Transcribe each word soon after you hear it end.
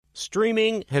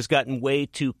Streaming has gotten way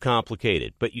too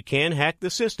complicated, but you can hack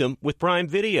the system with Prime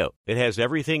Video. It has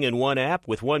everything in one app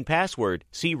with one password.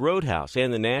 See Roadhouse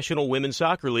and the National Women's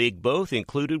Soccer League both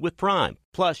included with Prime.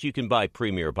 Plus, you can buy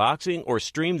Premier Boxing or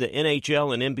stream the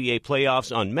NHL and NBA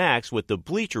playoffs on Max with the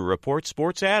Bleacher Report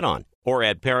Sports add-on. Or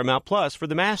add Paramount Plus for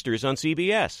the Masters on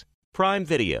CBS. Prime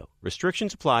Video.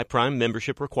 Restrictions apply. Prime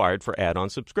membership required for add-on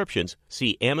subscriptions.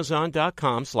 See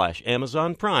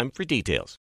Amazon.com/Amazon Prime for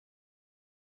details.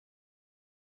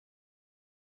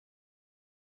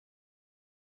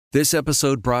 This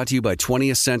episode brought to you by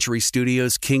 20th Century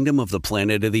Studios' Kingdom of the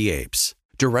Planet of the Apes.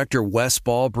 Director Wes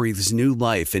Ball breathes new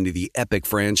life into the epic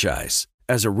franchise.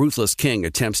 As a ruthless king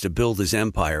attempts to build his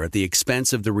empire at the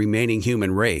expense of the remaining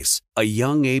human race, a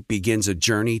young ape begins a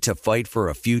journey to fight for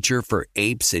a future for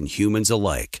apes and humans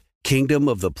alike. Kingdom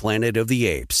of the Planet of the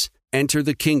Apes. Enter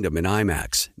the kingdom in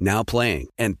IMAX, now playing,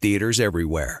 and theaters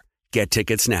everywhere. Get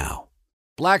tickets now.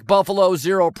 Black Buffalo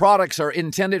Zero products are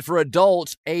intended for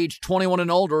adults age 21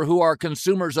 and older who are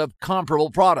consumers of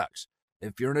comparable products.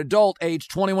 If you're an adult age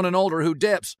 21 and older who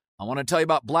dips, I want to tell you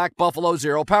about Black Buffalo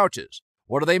Zero pouches.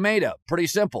 What are they made of? Pretty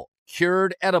simple.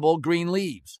 Cured edible green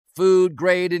leaves,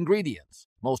 food-grade ingredients.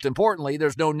 Most importantly,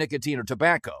 there's no nicotine or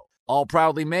tobacco. All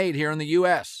proudly made here in the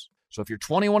U.S. So if you're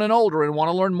 21 and older and want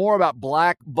to learn more about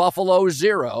Black Buffalo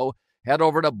Zero, head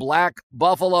over to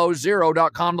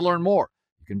blackbuffalozero.com to learn more.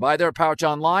 You can buy their pouch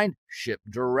online, shipped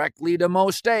directly to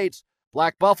most states.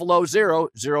 Black Buffalo Zero,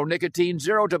 zero nicotine,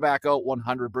 zero tobacco,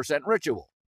 100% ritual.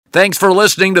 Thanks for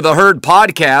listening to the Herd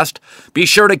Podcast. Be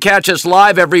sure to catch us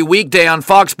live every weekday on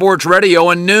Fox Sports Radio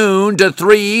at noon to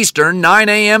 3 Eastern, 9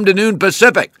 a.m. to noon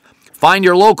Pacific. Find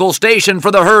your local station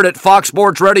for the Herd at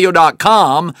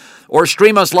foxsportsradio.com or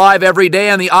stream us live every day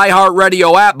on the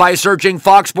iHeartRadio app by searching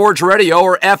Fox Sports Radio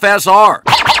or FSR.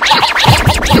 Now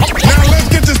let's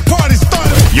get this party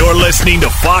started. You're listening to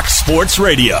Fox Sports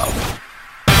Radio.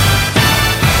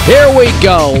 Here we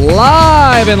go,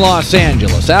 live in Los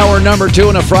Angeles. Hour number 2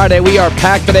 on a Friday. We are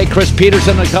packed today. Chris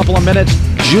Peterson in a couple of minutes.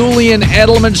 Julian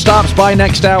Edelman stops by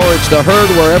next hour. It's the Herd,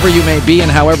 wherever you may be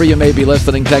and however you may be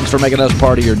listening. Thanks for making us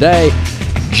part of your day.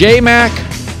 J-Mac,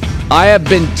 I have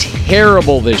been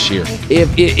terrible this year.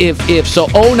 If so,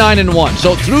 0-9-1.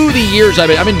 So through the years,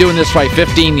 I've been doing this for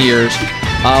 15 years.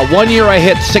 1 year I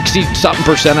hit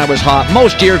 60-something%. I was hot.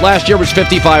 Most years, last year was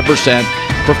 55%.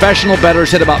 Professional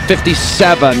bettors hit about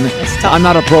 57. I'm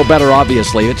not a pro bettor,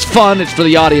 obviously. It's fun. It's for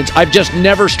the audience. I've just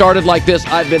never started like this.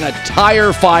 I've been a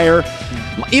tire fire.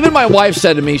 Even my wife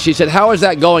said to me, she said, "How is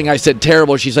that going?" I said,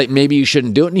 "Terrible." She's like, "Maybe you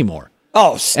shouldn't do it anymore."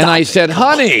 Oh, stop. And I said,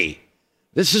 "Honey,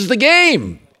 this is the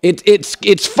game.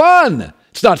 It's fun.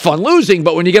 It's not fun losing,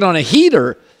 but when you get on a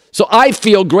heater." So I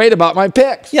feel great about my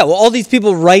picks. Yeah, well, all these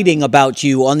people writing about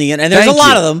you on the internet, and there's a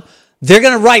lot of them. They're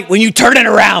going to write when you turn it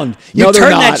around. You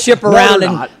turn that ship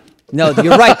around. No,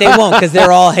 you're right. They won't because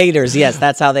they're all haters. Yes,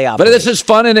 that's how they operate. But this is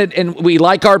fun, and we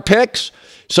like our picks.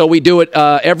 So we do it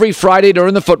every Friday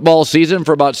during the football season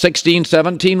for about 16,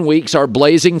 17 weeks. Our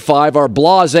Blazing 5, our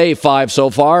Blase 5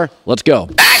 so far. Let's go.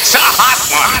 That's a hot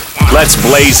one. Let's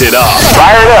blaze it up.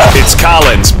 Fire it up. It's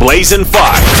Collins Blazing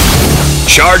 5.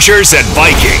 Chargers and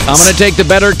Vikings. I'm going to take the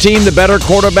better team, the better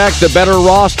quarterback, the better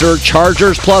roster.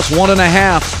 Chargers plus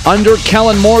 1.5. Under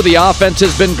Kellen Moore, the offense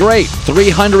has been great.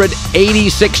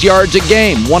 386 yards a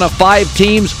game. One of 5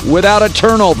 teams without a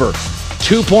turnover.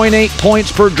 2.8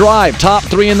 points per drive. Top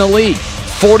 3 in the league.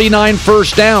 49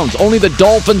 first downs. Only the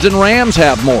Dolphins and Rams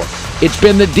have more. It's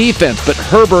been the defense, but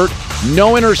Herbert,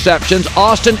 no interceptions.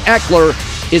 Austin Eckler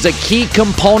is a key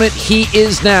component. He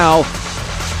is now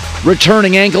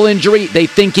returning ankle injury. They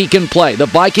think he can play. The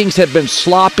Vikings have been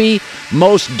sloppy.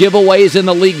 Most giveaways in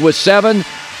the league with 7.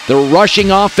 The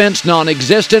rushing offense,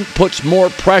 non-existent, puts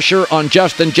more pressure on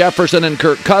Justin Jefferson and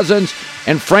Kirk Cousins.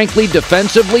 And frankly,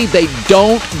 defensively, they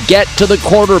don't get to the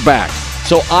quarterback.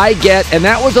 So and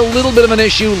that was a little bit of an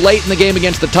issue late in the game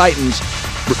against the Titans.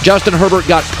 Justin Herbert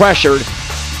got pressured.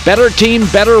 Better team,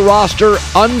 better roster,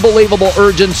 unbelievable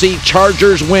urgency.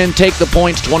 Chargers win, take the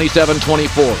points,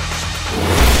 27-24.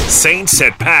 Saints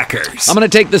at Packers. I'm going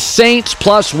to take the Saints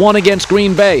plus 1 against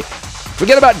Green Bay.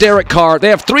 Forget about Derek Carr. They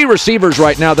have 3 receivers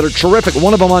right now that are terrific.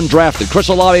 One of them undrafted. Chris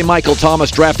Olave, Michael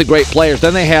Thomas, drafted great players.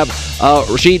 Then they have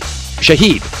Rashid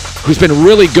Shaheed, who's been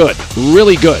really good.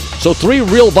 Really good. So 3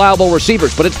 real viable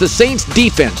receivers. But it's the Saints'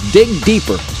 defense. Dig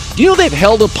deeper. Do you know they've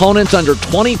held opponents under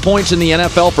 20 points in the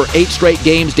NFL for 8 straight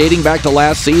games dating back to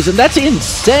last season? That's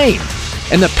insane.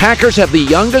 And the Packers have the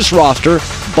youngest roster.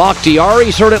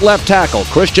 Bakhtiari's hurt at left tackle.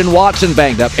 Christian Watson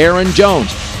banged up. Aaron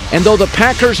Jones. And though the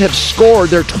Packers have scored,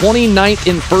 they're 29th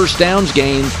in first downs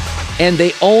gained, and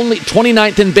they only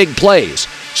 29th in big plays.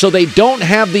 so they don't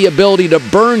have the ability to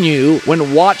burn you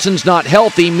when Watson's not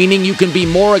healthy, meaning you can be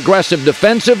more aggressive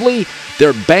defensively.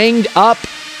 They're banged up.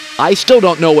 I still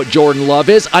don't know what Jordan Love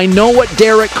is. I know what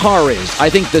Derek Carr is. I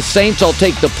think the Saints will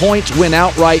take the points, win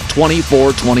outright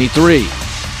 24-23.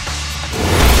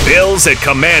 Bills at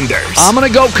Commanders. I'm going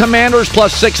to go Commanders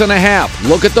plus 6.5.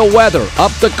 Look at the weather.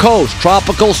 Up the coast,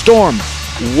 tropical storm.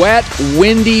 Wet,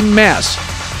 windy mess.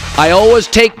 I always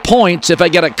take points if I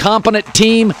get a competent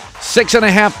team,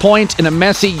 6.5 points in a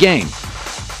messy game.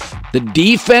 The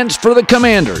defense for the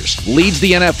Commanders leads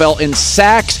the NFL in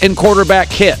sacks and quarterback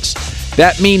hits.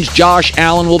 That means Josh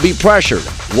Allen will be pressured.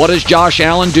 What does Josh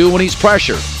Allen do when he's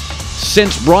pressured?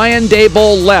 Since Brian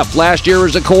Daboll left last year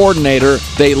as a coordinator,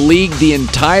 they lead the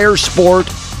entire sport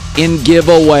in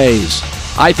giveaways.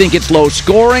 I think it's low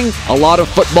scoring, a lot of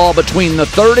football between the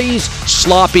 30s,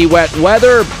 sloppy wet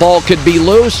weather, ball could be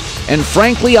loose, and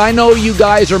frankly, I know you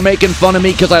guys are making fun of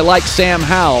me because I like Sam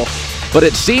Howell, but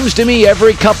it seems to me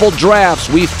every couple drafts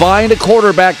we find a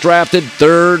quarterback drafted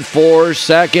 3rd,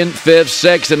 4th, 2nd,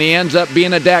 5th, 6th, and he ends up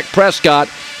being a Dak Prescott.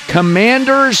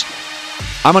 Commanders,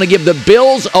 I'm going to give the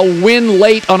Bills a win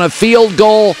late on a field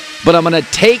goal, but I'm going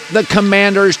to take the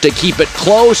Commanders to keep it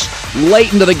close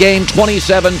late into the game,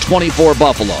 27-24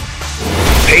 Buffalo.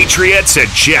 Patriots at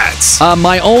Jets.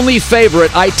 My only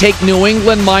favorite, I take New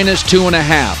England minus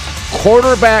 2.5.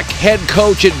 Quarterback head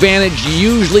coach advantage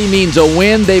usually means a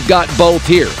win. They've got both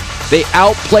here. They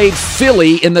outplayed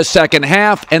Philly in the second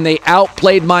half, and they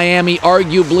outplayed Miami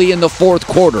arguably in the fourth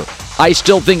quarter. I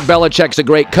still think Belichick's a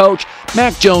great coach.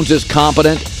 Mac Jones is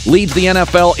competent, leads the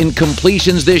NFL in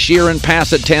completions this year and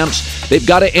pass attempts. They've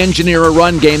got to engineer a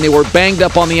run game. They were banged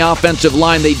up on the offensive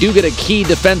line. They do get a key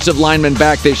defensive lineman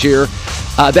back this year,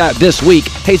 this week.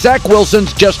 Hey, Zach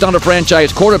Wilson's just on a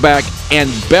franchise quarterback, and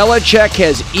Belichick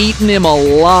has eaten him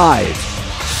alive.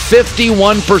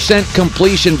 51%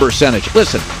 completion percentage.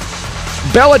 Listen,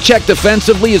 Belichick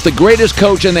defensively is the greatest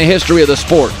coach in the history of the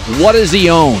sport. What does he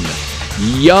own?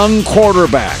 Young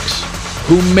quarterbacks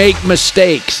who make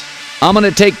mistakes. I'm going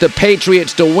to take the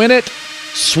Patriots to win it.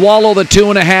 Swallow the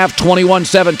 2.5,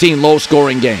 21-17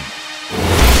 low-scoring game.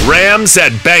 Rams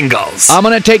at Bengals. I'm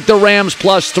going to take the Rams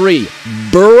plus 3.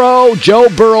 Joe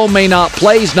Burrow may not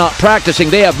play. He's not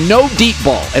practicing. They have no deep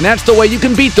ball, and that's the way you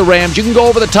can beat the Rams. You can go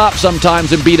over the top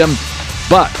sometimes and beat them,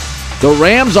 but the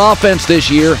Rams' offense this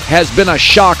year has been a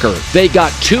shocker. They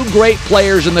got 2 great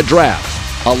players in the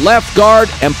draft, a left guard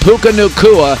and Puka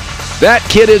Nacua. That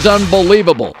kid is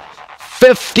unbelievable.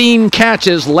 15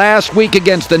 catches last week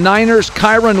against the Niners.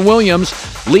 Kyron Williams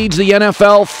leads the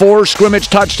NFL 4 scrimmage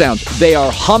touchdowns. They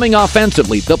are humming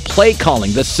offensively. The play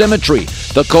calling, the symmetry,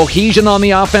 the cohesion on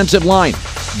the offensive line.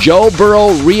 Joe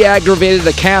Burrow re-aggravated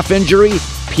a calf injury.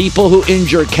 People who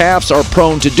injure calves are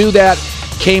prone to do that.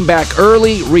 Came back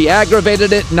early,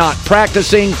 re-aggravated it, not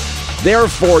practicing.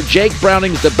 Therefore, Jake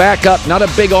Browning's the backup, not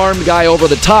a big-armed guy over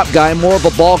the top guy, more of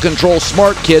a ball control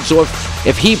smart kid. So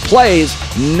if he plays,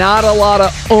 not a lot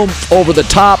of oomph over the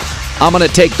top. I'm going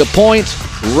to take the points.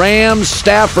 Rams,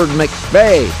 Stafford,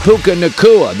 McVay, Puka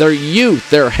Nacua, they're youth,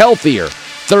 they're healthier.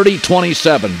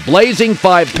 30-27. Blazing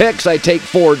 5 picks. I take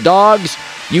 4 dogs.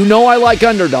 You know I like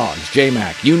underdogs,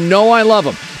 J-Mac. You know I love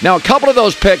them. Now, a couple of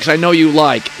those picks I know you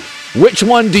like. Which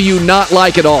one do you not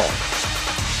like at all?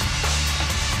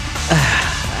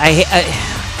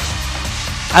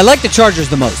 I like the Chargers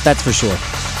the most, that's for sure.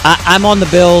 I'm on the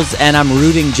Bills, and I'm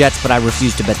rooting Jets, but I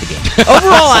refuse to bet the game.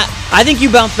 Overall, I think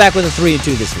you bounce back with a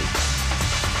 3-2 this week.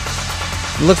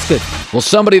 It looks good. Well,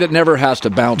 somebody that never has to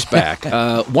bounce back.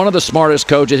 One of the smartest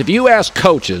coaches. If you ask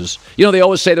coaches, you know, they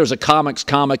always say there's a comic's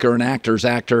comic or an actor's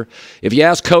actor. If you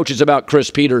ask coaches about Chris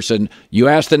Peterson, you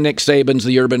ask the Nick Sabans,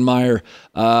 the Urban Meyer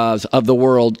of the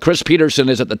world. Chris Peterson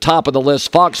is at the top of the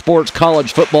list. Fox Sports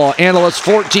college football analyst,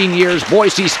 14 years,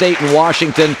 Boise State and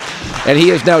Washington, and he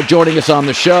is now joining us on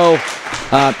the show.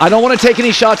 I don't want to take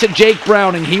any shots at Jake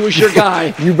Browning. He was your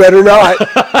guy. You better not.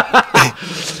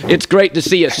 It's great to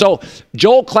see you. So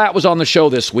Joel Klatt was on the show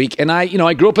this week, and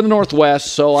I grew up in the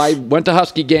Northwest, so I went to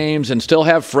Husky games and still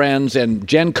have friends, and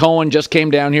Jen Cohen just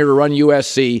came down here to run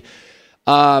USC.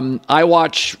 I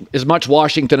watch as much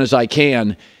Washington as I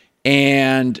can,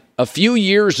 and a few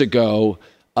years ago,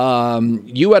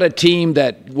 you had a team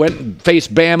that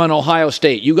faced Bama and Ohio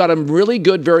State. You got them really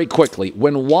good very quickly.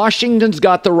 When Washington's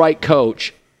got the right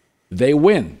coach, they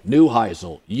win.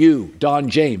 Neuheisel, Don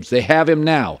James, they have him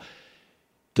now.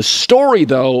 The story,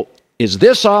 though, is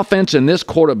this offense and this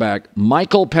quarterback,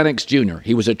 Michael Penix Jr.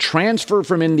 He was a transfer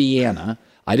from Indiana.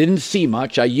 I didn't see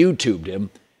much. I YouTubed him.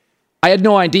 I had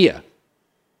no idea.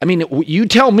 I mean, you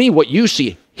tell me what you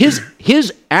see.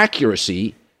 His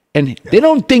accuracy, and they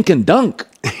don't think and dunk.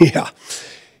 Yeah.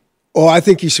 Oh, I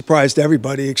think he surprised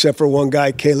everybody except for one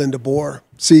guy, Kalen DeBoer.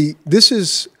 See, this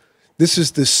is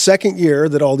the second year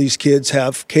that all these kids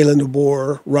have Kalen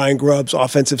DeBoer, Ryan Grubb's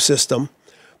offensive system.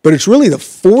 But it's really the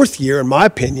fourth year, in my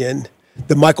opinion,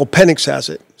 that Michael Penix has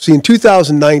it. See, in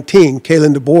 2019,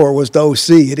 Kalen DeBoer was the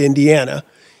OC at Indiana.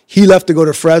 He left to go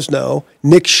to Fresno.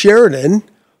 Nick Sheridan,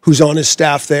 who's on his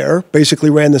staff there, basically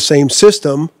ran the same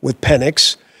system with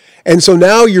Penix. And so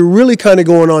now you're really kind of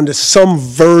going on to some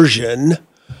version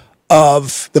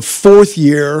of the fourth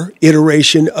year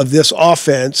iteration of this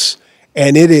offense,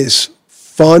 and it is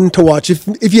fun to watch.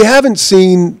 If you haven't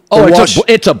seen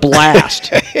it's a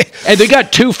blast. And they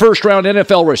got 2 first-round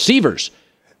NFL receivers.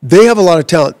 They have a lot of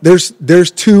talent. There's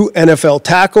 2 NFL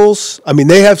tackles. I mean,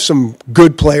 they have some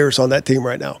good players on that team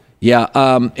right now. Yeah,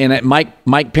 and Mike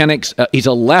Penix, he's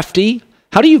a lefty.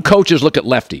 How do you coaches look at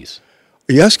lefties?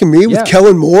 Are you asking me with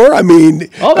Kellen Moore? I mean,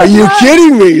 are you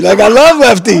kidding me? Like, I love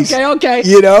lefties. Okay.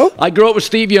 You know? I grew up with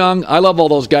Steve Young. I love all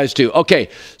those guys, too. Okay,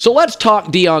 so let's talk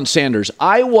Deion Sanders.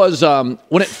 I was,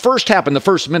 when it first happened, the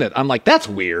first minute, I'm like, that's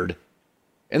weird.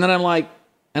 And then I'm like,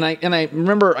 and I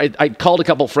remember I called a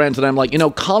couple friends, and I'm like,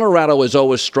 Colorado has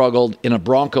always struggled in a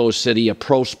Broncos city, a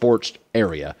pro sports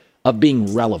area, of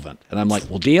being relevant. And I'm like,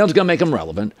 well, Deion's going to make him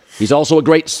relevant. He's also a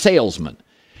great salesman.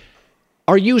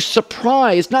 Are you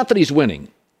surprised, not that he's winning,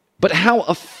 but how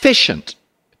efficient?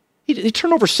 He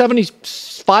turned over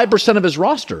 75% of his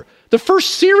roster. The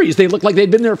first series, they looked like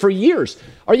they'd been there for years.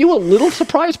 Are you a little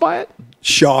surprised by it?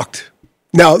 Shocked.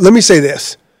 Now, let me say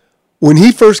this. When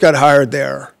he first got hired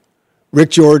there,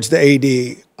 Rick George, the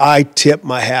AD, I tipped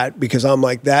my hat because I'm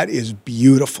like, that is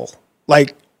beautiful.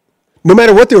 Like, no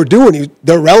matter what they were doing,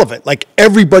 they're relevant. Like,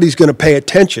 everybody's going to pay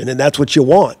attention, and that's what you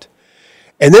want.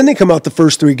 And then they come out the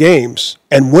first 3 games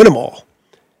and win them all.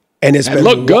 And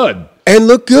look good. And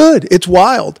look good. It's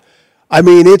wild. I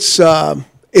mean, it's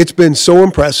been so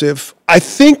impressive. I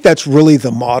think that's really the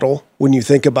model when you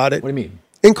think about it. What do you mean?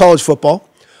 In college football,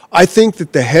 I think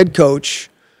that the head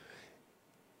coach,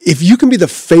 if you can be the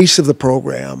face of the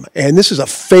program, and this is a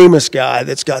famous guy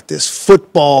that's got this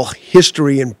football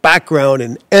history and background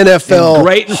in NFL, and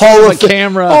great in front of the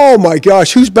camera. Oh my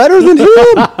gosh, who's better than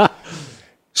him?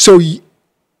 So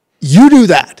you do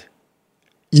that.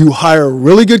 You hire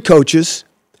really good coaches,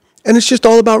 and it's just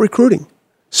all about recruiting.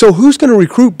 So who's going to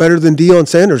recruit better than Deion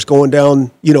Sanders going down,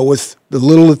 with the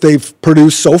little that they've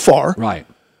produced so far? Right.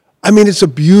 I mean, it's a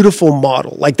beautiful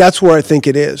model. Like, that's where I think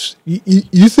it is.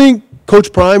 You think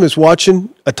Coach Prime is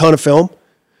watching a ton of film?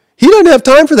 He doesn't have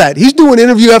time for that. He's doing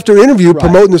interview after interview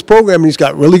promoting this program, and he's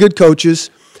got really good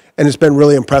coaches, and it's been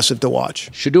really impressive to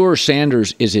watch. Shedeur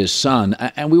Sanders is his son,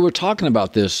 and we were talking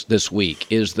about this week,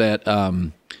 is that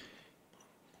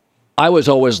I was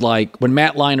always like, when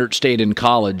Matt Leinart stayed in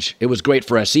college, it was great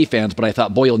for SC fans, but I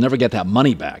thought, boy, you'll never get that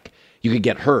money back. You could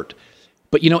get hurt.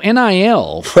 But,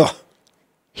 NIL,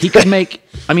 he could make,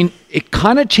 it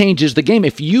kind of changes the game.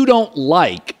 If you don't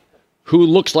like who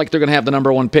looks like they're going to have the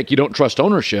number 1 pick, you don't trust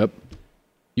ownership,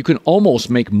 you can almost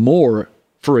make more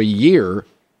for a year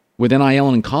with NIL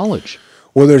in college.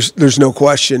 Well, there's no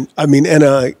question. I mean,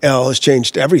 NIL has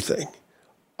changed everything.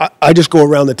 I just go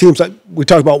around the teams. We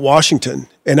talk about Washington,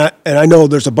 and I know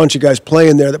there's a bunch of guys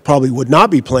playing there that probably would not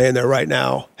be playing there right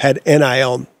now had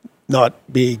NIL not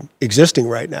be existing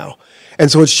right now.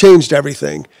 And so it's changed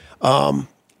everything.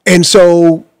 And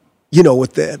so,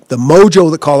 with the mojo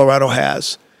that Colorado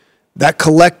has, that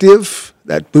collective,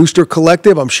 that booster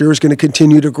collective, I'm sure is going to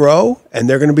continue to grow, and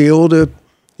they're going to be able to,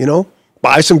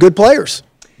 buy some good players.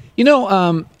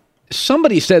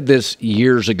 Somebody said this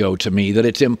years ago to me, that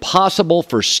it's impossible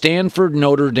for Stanford,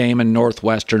 Notre Dame, and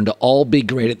Northwestern to all be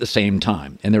great at the same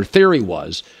time. And their theory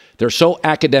was, they're so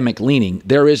academic leaning,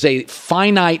 there is a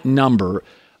finite number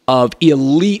of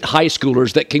elite high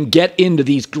schoolers that can get into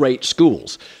these great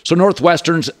schools. So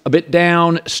Northwestern's a bit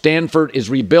down, Stanford is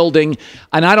rebuilding,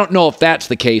 and I don't know if that's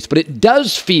the case, but it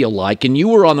does feel like, and you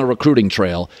were on the recruiting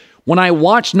trail, when I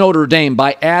watched Notre Dame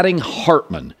by adding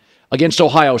Hartman against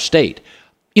Ohio State,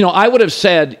 I would have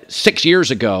said 6 years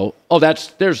ago,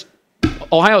 there's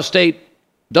Ohio State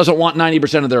doesn't want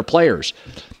 90% of their players.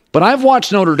 But I've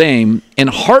watched Notre Dame, and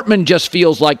Hartman just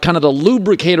feels like kind of the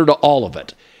lubricator to all of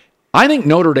it. I think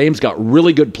Notre Dame's got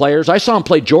really good players. I saw him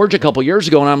play Georgia a couple years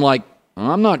ago, and I'm like,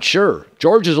 I'm not sure.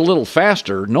 Georgia's a little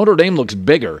faster. Notre Dame looks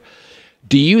bigger.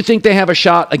 Do you think they have a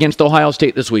shot against Ohio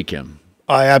State this weekend?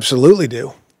 I absolutely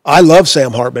do. I love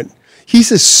Sam Hartman.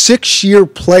 He's a 6-year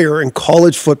player in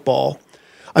college football.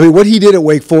 I mean, what he did at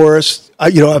Wake Forest,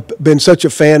 I've been such a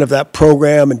fan of that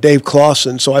program and Dave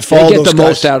Clawson, so I follow those guys. They get the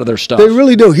most out of their stuff. They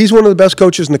really do. He's one of the best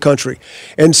coaches in the country.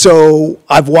 And so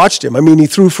I've watched him. I mean, he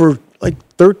threw for like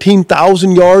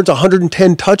 13,000 yards,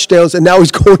 110 touchdowns, and now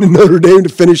he's going to Notre Dame to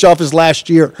finish off his last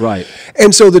year. Right.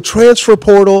 And so the transfer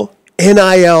portal,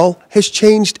 NIL, has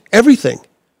changed everything.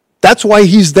 That's why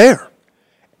he's there.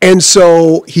 And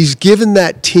so he's given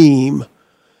that team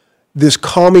this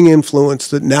calming influence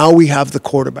that now we have the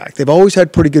quarterback. They've always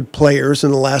had pretty good players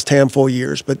in the last handful of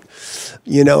years, but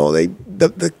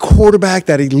the quarterback,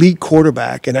 that elite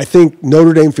quarterback, and I think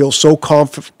Notre Dame feels so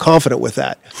confident with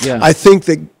that. Yeah. I think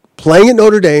that playing at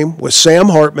Notre Dame with Sam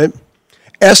Hartman,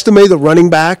 Estime, the running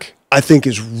back, I think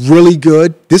is really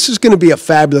good. This is going to be a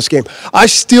fabulous game. I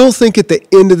still think at the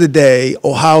end of the day,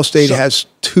 Ohio State has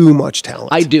too much talent.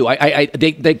 I do.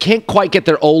 They can't quite get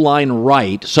their O-line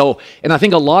right. So, and I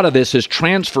think a lot of this is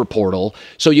transfer portal.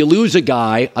 So you lose a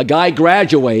guy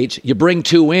graduates, you bring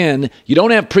two in, you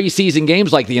don't have preseason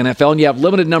games like the NFL, and you have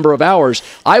limited number of hours.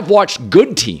 I've watched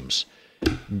good teams.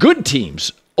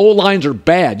 O-lines are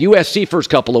bad. USC first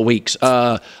couple of weeks.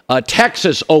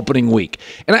 Texas opening week.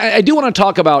 And I do want to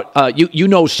talk about, you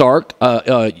know Sark.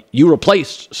 You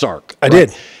replaced Sark. I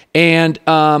did. And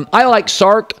I like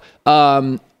Sark.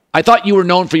 I thought you were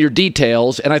known for your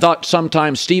details, and I thought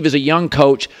sometimes Steve is a young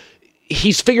coach.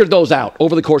 He's figured those out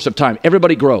over the course of time.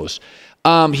 Everybody grows.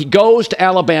 He goes to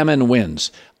Alabama and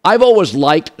wins. I've always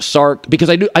liked Sark because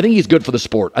I think he's good for the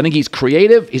sport. I think he's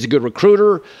creative. He's a good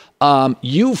recruiter.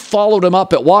 You followed him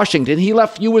up at Washington. He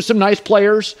left you with some nice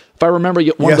players. If I remember,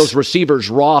 one of those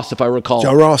receivers, Ross, if I recall.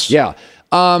 Joe Ross. Yeah.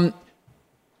 But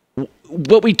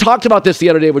we talked about this the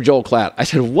other day with Joel Klatt. I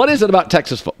said, what is it about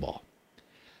Texas football?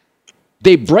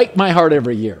 They break my heart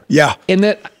every year. Yeah. And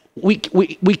that we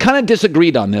kind of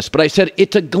disagreed on this, but I said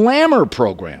it's a glamour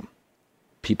program.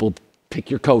 People pick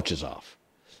your coaches off.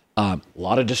 A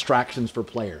lot of distractions for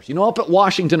players. Up at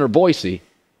Washington or Boise,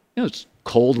 it's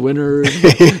cold winters,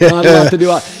 not a lot to do.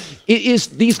 It is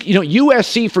these,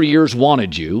 USC for years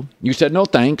wanted you. You said no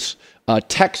thanks.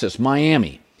 Texas,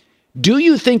 Miami. Do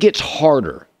you think it's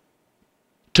harder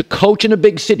to coach in a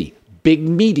big city, big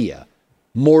media,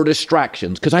 more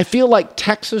distractions? Because I feel like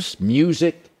Texas,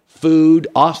 music, food,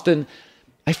 Austin,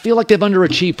 I feel like they've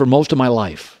underachieved for most of my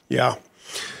life. Yeah,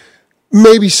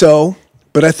 maybe so.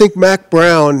 But I think Mac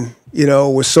Brown,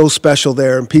 was so special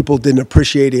there and people didn't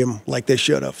appreciate him like they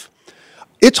should have.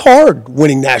 It's hard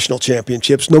winning national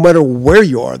championships no matter where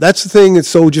you are. That's the thing that's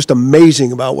so just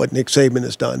amazing about what Nick Saban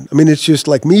has done. I mean, it's just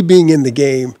like me being in the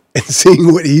game and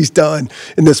seeing what he's done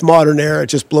in this modern era. It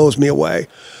just blows me away.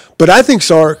 But I think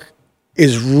Sark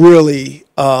is really,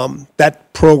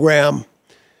 that program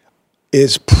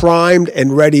is primed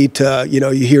and ready to, you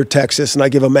hear Texas, and I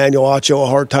give Emmanuel Acho a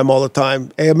hard time all the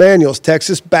time. Hey, Emmanuel, is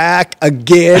Texas back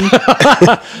again?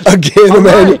 Again,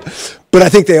 Emmanuel. Right. But I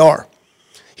think they are.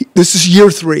 This is year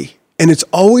 3, and it's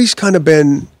always kind of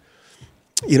been,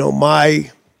 my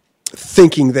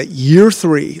thinking that year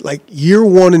 3, like year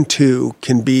 1 and 2,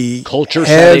 can be culture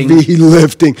heavy setting,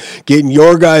 lifting, getting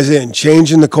your guys in,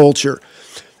 changing the culture.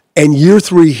 And year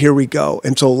 3, here we go.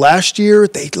 And so last year,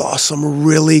 they lost some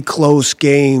really close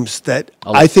games that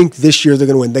I think this year they're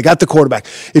going to win. They got the quarterback.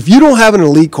 If you don't have an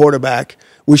elite quarterback,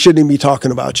 we shouldn't even be talking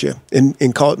about you in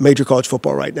major college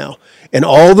football right now. And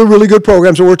all the really good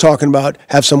programs that we're talking about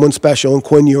have someone special, and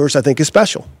Quinn Ewers, I think, is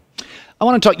special. I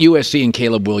want to talk USC and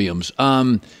Caleb Williams.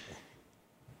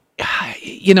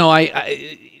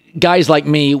 Guys like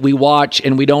me, we watch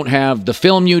and we don't have the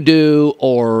film you do,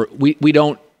 or we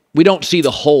don't see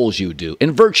the holes you do.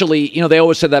 And virtually, they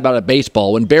always said that about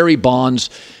baseball. When Barry Bonds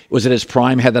was at his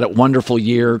prime, had that wonderful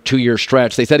 2-year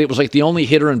stretch, they said it was like the only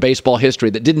hitter in baseball history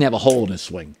that didn't have a hole in his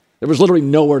swing. There was literally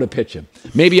nowhere to pitch him.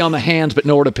 Maybe on the hands, but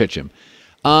nowhere to pitch him.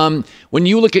 When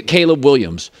you look at Caleb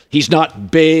Williams, he's not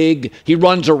big. He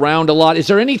runs around a lot. Is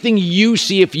there anything you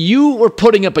see if you were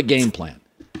putting up a game plan?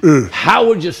 How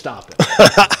would you stop it?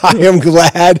 I am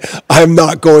glad I'm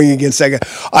not going against that guy.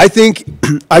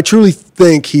 I truly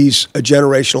think he's a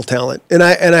generational talent. And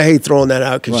I hate throwing that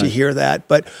out because you hear that.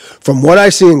 But from what I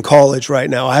see in college right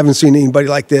now, I haven't seen anybody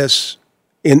like this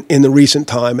in the recent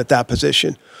time at that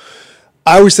position.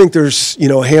 I always think there's,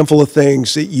 a handful of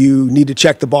things that you need to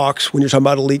check the box when you're talking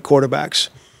about elite quarterbacks.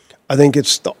 I think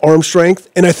it's the arm strength.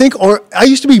 And I think I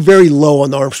used to be very low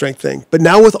on the arm strength thing. But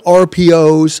now with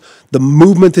RPOs, the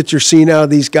movement that you're seeing out of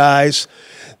these guys,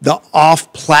 the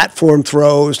off-platform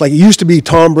throws, like it used to be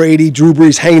Tom Brady, Drew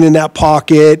Brees hanging in that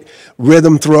pocket,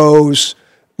 rhythm throws.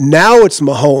 Now it's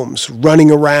Mahomes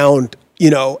running around,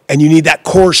 and you need that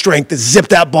core strength to zip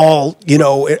that ball,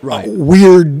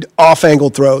 weird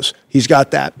off-angle throws. He's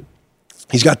got that.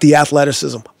 He's got the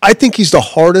athleticism. I think he's the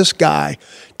hardest guy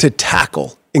to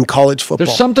tackle in college football.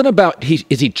 There's something about,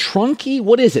 is he trunky?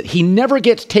 What is it? He never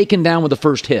gets taken down with the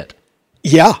first hit.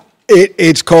 Yeah.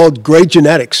 It's called great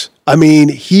genetics. I mean,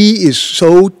 he is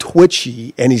so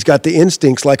twitchy, and he's got the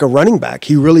instincts like a running back.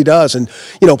 He really does. And,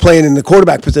 playing in the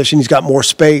quarterback position, he's got more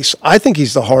space. I think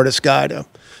he's the hardest guy to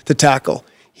tackle.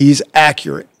 He's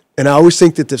accurate. And I always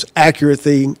think that this accurate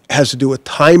thing has to do with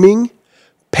timing,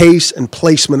 pace, and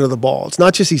placement of the ball. It's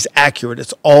not just he's accurate.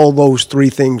 It's all those three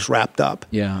things wrapped up.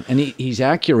 Yeah, and he's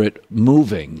accurate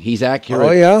moving. He's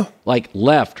accurate like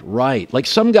left, right. Like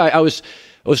some guy, I was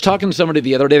talking to somebody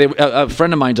the other day, a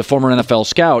friend of mine's a former NFL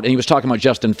scout, and he was talking about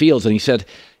Justin Fields, and he said,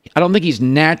 I don't think he's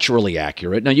naturally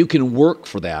accurate. Now, you can work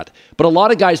for that, but a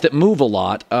lot of guys that move a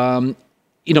lot,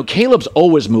 Caleb's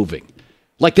always moving.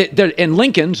 And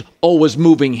Lincoln's always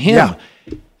moving him.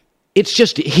 Yeah. It's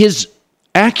just his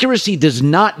accuracy does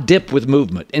not dip with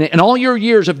movement. And in all your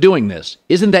years of doing this,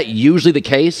 isn't that usually the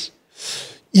case?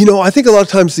 I think a lot of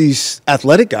times these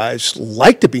athletic guys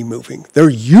like to be moving. They're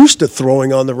used to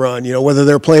throwing on the run, whether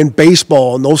they're playing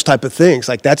baseball and those type of things.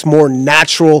 Like, that's more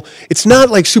natural. It's not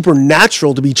like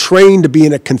supernatural to be trained to be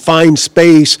in a confined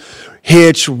space,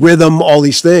 hitch, rhythm, all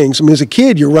these things. I mean, as a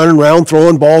kid, you're running around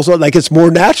throwing balls, like it's more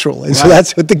natural. And so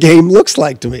that's what the game looks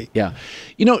like to me. Yeah.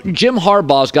 Jim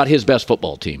Harbaugh's got his best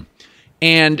football team.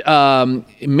 And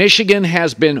Michigan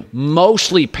has been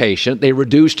mostly patient. They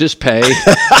reduced his pay.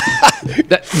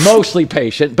 Mostly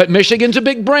patient. But Michigan's a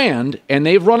big brand, and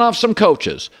they've run off some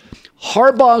coaches.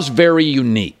 Harbaugh's very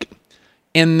unique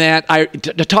in that I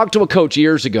talked to a coach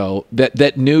years ago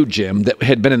that knew Jim, that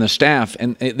had been in the staff,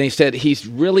 and they said he's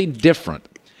really different.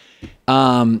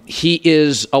 He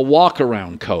is a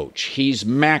walk-around coach. He's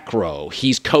macro.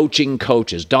 He's coaching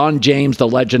coaches. Don James, the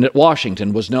legend at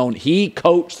Washington, was known. He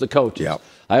coached the coaches. Yep.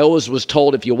 I always was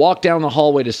told if you walk down the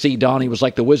hallway to see Don, he was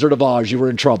like the Wizard of Oz. You were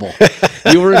in trouble.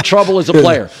 You were in trouble as a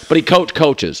player. But he coached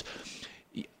coaches.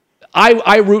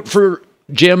 I root for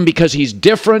Jim because he's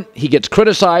different. He gets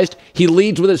criticized. He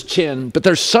leads with his chin. But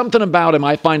there's something about him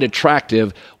I find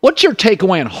attractive. What's your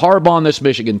takeaway on Harbaugh on this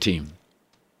Michigan team?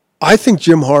 I think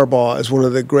Jim Harbaugh is one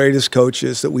of the greatest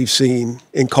coaches that we've seen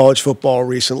in college football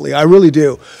recently. I really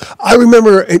do. I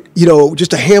remember,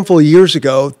 just a handful of years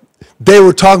ago, they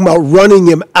were talking about running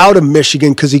him out of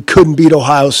Michigan because he couldn't beat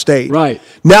Ohio State. Right.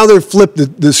 Now they're flipped.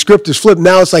 The script is flipped.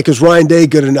 Now it's like, is Ryan Day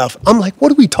good enough? I'm like,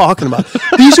 what are we talking about?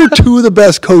 These are two of the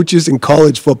best coaches in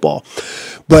college football.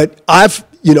 But I've,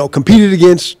 competed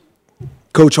against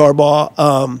Coach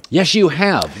Harbaugh. Yes, you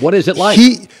have. What is it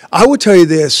like? I would tell you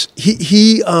this.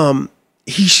 He's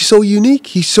so unique.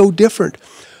 He's so different.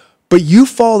 But you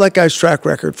follow that guy's track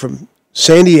record from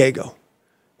San Diego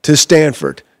to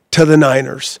Stanford to the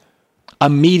Niners.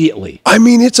 Immediately. I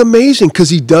mean, it's amazing because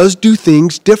he does do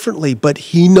things differently, but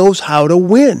he knows how to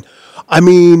win. I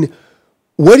mean,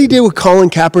 what he did with Colin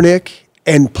Kaepernick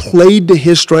and played to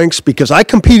his strengths, because I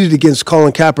competed against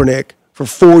Colin Kaepernick for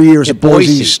 4 years at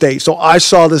Boise State. So I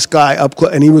saw this guy up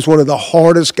close, and he was one of the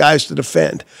hardest guys to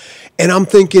defend. And I'm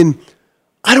thinking,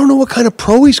 I don't know what kind of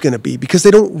pro he's going to be because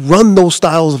they don't run those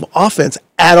styles of offense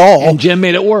at all. And Jim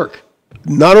made it work.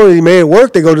 Not only made it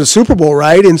work, they go to the Super Bowl,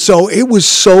 right? And so it was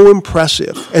so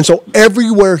impressive. And so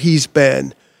everywhere he's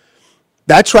been,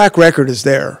 that track record is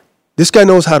there. This guy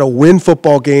knows how to win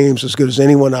football games as good as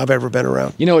anyone I've ever been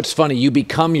around. It's funny. You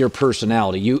become your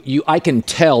personality. I can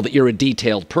tell that you're a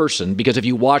detailed person because if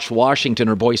you watch Washington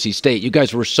or Boise State, you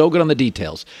guys were so good on the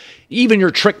details. Even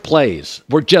your trick plays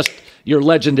were you're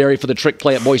legendary for the trick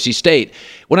play at Boise State.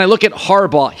 When I look at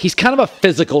Harbaugh, he's kind of a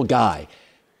physical guy.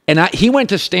 And he went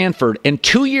to Stanford, and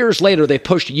 2 years later, they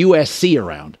pushed USC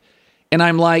around. And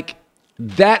I'm like,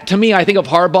 that to me, I think of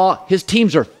Harbaugh, his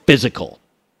teams are physical.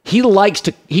 He's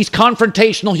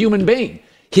confrontational human being.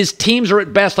 His teams are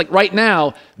at best, like right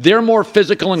now, they're more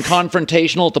physical and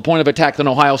confrontational at the point of attack than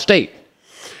Ohio State.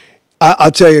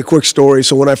 I'll tell you a quick story.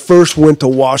 So when I first went to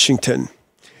Washington,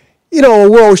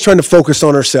 we're always trying to focus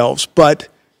on ourselves, but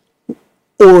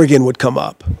Oregon would come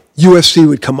up. USC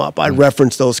would come up. I'd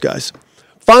reference those guys.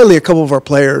 Finally, a couple of our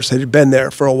players that had been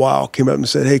there for a while came up and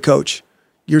said, "Hey, Coach,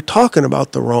 you're talking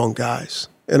about the wrong guys."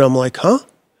 And I'm like, huh?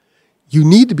 You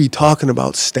need to be talking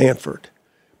about Stanford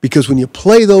because when you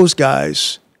play those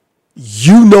guys,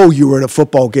 you were in a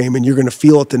football game and you're going to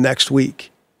feel it the next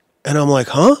week. And I'm like,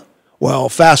 huh? Well,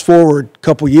 fast forward a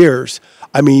couple years.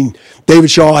 I mean, David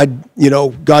Shaw had,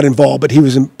 got involved, but he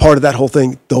was part of that whole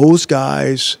thing. Those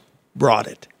guys brought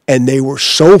it. And they were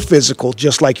so physical,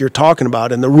 just like you're talking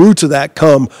about. And the roots of that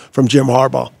come from Jim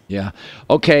Harbaugh. Yeah.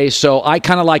 Okay, so I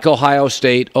kind of like Ohio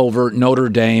State over Notre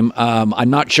Dame. I'm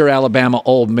not sure Alabama,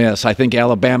 Ole Miss. I think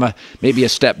Alabama maybe a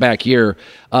step back year.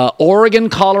 Oregon,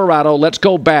 Colorado, let's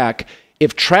go back.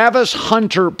 If Travis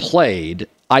Hunter played,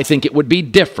 I think it would be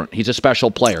different. He's a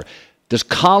special player. Does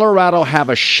Colorado have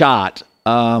a shot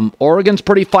Oregon's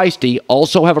pretty feisty,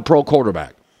 also have a pro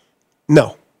quarterback.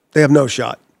 No, they have no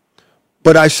shot.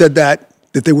 But I said that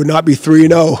they would not be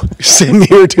 3-0 sitting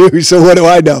here too. So what do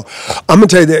I know? I'm going to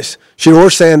tell you this.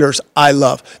 Shedeur Sanders, I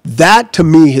love. That, to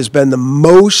me, has been the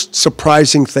most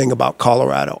surprising thing about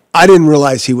Colorado. I didn't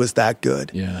realize he was that good.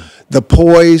 Yeah. The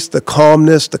poise, the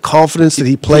calmness, the confidence that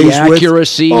he plays with. The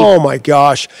accuracy. Oh, my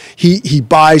gosh. He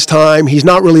buys time. He's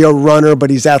not really a runner, but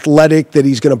he's athletic, that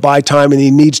he's going to buy time, and he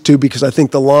needs to, because I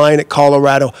think the line at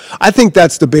Colorado, I think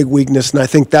that's the big weakness, and I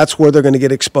think that's where they're going to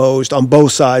get exposed on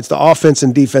both sides, the offense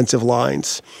and defensive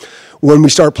lines, when we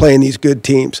start playing these good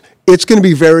teams. It's going to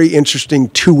be very interesting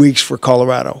 2 weeks for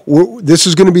Colorado. This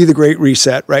is going to be the great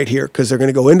reset right here, because they're going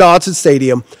to go into Autzen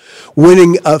Stadium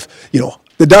winning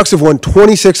the Ducks have won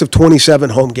 26 of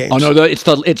 27 home games. Oh, no, it's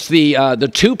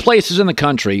the two places in the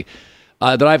country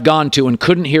that I've gone to and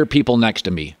couldn't hear people next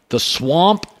to me. The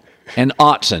Swamp and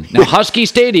Autzen. Now, Husky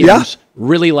Stadium's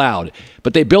really loud,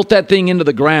 but they built that thing into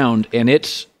the ground, and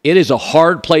it is a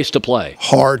hard place to play.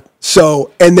 Hard.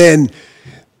 So, and then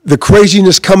the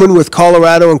craziness coming with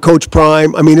Colorado and Coach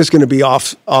Prime, I mean, it's going to be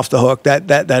off the hook,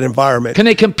 that environment. Can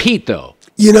they compete, though?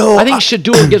 I think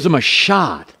Shedeur gives them a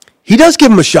shot. He does give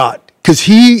them a shot, because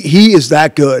he is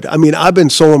that good. I mean, I've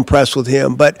been so impressed with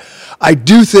him. But I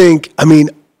do think,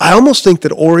 I almost think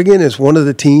that Oregon is one of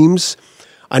the teams.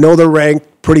 I know they're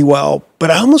ranked pretty well,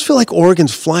 but I almost feel like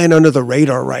Oregon's flying under the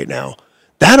radar right now.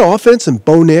 That offense and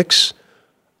Bo Nix,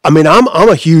 I'm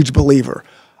a huge believer.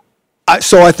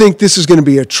 So I think this is going to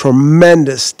be a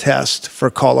tremendous test for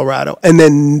Colorado. And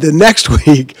then the next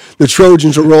week, the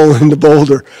Trojans are rolling into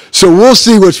Boulder. So we'll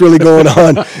see what's really going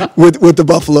on with the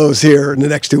Buffaloes here in the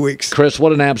next 2 weeks. Chris,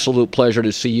 what an absolute pleasure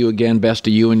to see you again. Best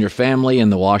to you and your family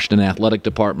and the Washington Athletic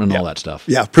Department and all that stuff.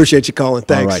 Yeah, appreciate you calling.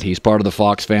 Thanks. All right, he's part of the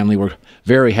Fox family. We're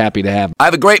very happy to have him. I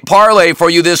have a great parlay for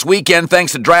you this weekend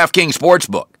thanks to DraftKings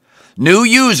Sportsbook. New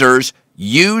users,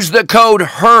 use the code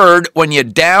HERD when you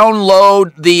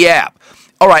download the app.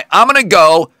 All right, I'm going to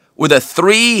go with a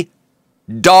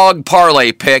 3-dog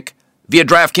parlay pick via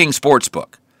DraftKings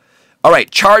Sportsbook. All right,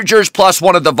 Chargers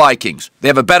 +1 of the Vikings. They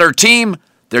have a better team.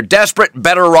 They're desperate,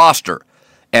 better roster.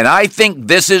 And I think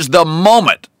this is the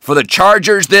moment for the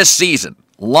Chargers this season.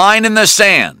 Line in the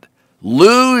sand.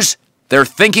 Lose, they're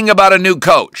thinking about a new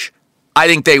coach. I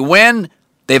think they win.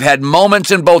 They've had moments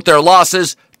in both their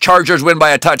losses. Chargers win by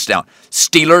a touchdown.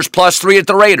 Steelers +3 at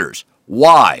the Raiders.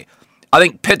 Why? I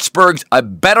think Pittsburgh's a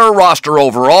better roster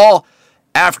overall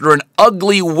after an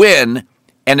ugly win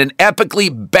and an epically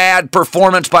bad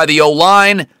performance by the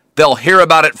O-line. They'll hear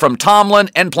about it from Tomlin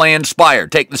and play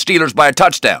inspired. Take the Steelers by a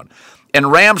touchdown.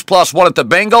 And Rams +1 at the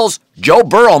Bengals. Joe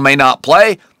Burrow may not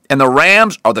play, and the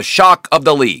Rams are the shock of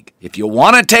the league. If you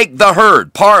want to take the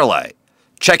herd parlay,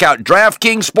 check out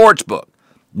DraftKings Sportsbook.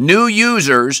 New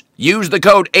users, use the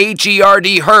code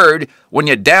HERD HERD when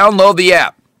you download the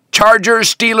app.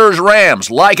 Chargers, Steelers,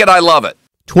 Rams. Like it, I love it.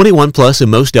 21 plus in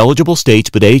most eligible states,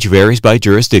 but age varies by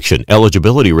jurisdiction.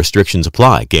 Eligibility restrictions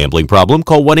apply. Gambling problem?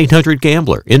 Call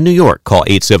 1-800-GAMBLER. In New York, call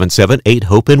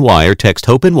 877-8-HOPE-NY or text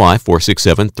HOPE-NY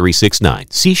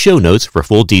 467-369. See show notes for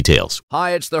full details.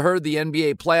 Hi, it's the Herd. The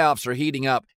NBA playoffs are heating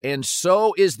up, and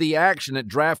so is the action at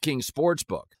DraftKings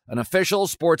Sportsbook, an official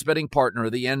sports betting partner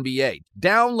of the NBA.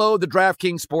 Download the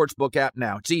DraftKings Sportsbook app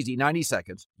now. It's easy, 90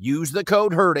 seconds. Use the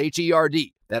code HERD,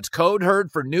 H-E-R-D. That's code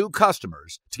HERD for new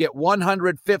customers to get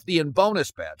 $150 in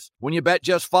bonus bets when you bet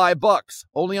just $5.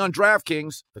 Only on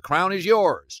DraftKings. The crown is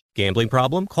yours. Gambling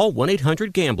problem? Call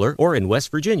 1-800-GAMBLER or in West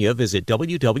Virginia, visit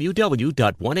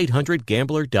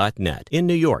www.1800gambler.net. In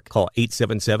New York, call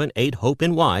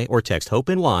 877-8-HOPE-NY or text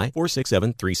HOPE-NY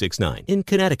 467-369. In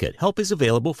Connecticut, help is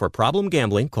available for problem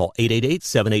gambling. Call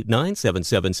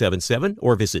 888-789-7777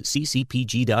 or visit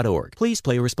ccpg.org. Please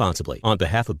play responsibly. On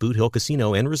behalf of Boot Hill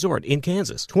Casino and Resort in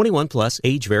Kansas, 21 plus,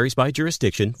 age varies by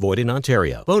jurisdiction, void in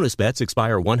Ontario. Bonus bets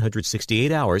expire 168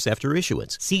 hours after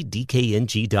issuance. See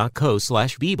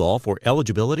dkng.co/bball for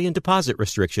eligibility and deposit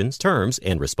restrictions, terms,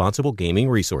 and responsible gaming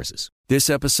resources. This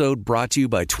episode brought to you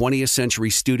by 20th Century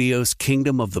Studios'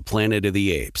 Kingdom of the Planet of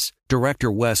the Apes.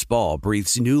 Director Wes Ball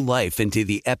breathes new life into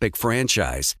the epic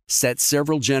franchise, set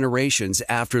several generations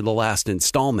after the last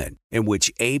installment, in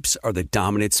which apes are the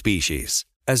dominant species.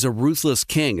 As a ruthless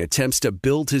king attempts to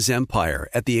build his empire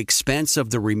at the expense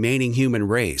of the remaining human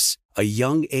race, a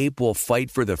young ape will fight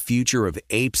for the future of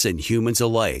apes and humans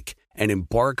alike and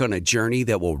embark on a journey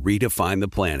that will redefine the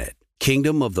planet.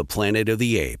 Kingdom of the Planet of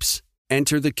the Apes.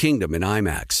 Enter the kingdom in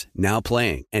IMAX, now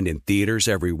playing and in theaters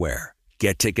everywhere.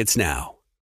 Get tickets now.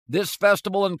 This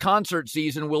festival and concert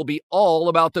season will be all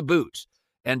about the boots,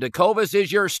 and Tecovas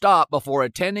is your stop before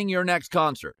attending your next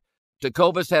concert.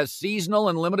 Tecovas has seasonal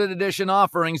and limited edition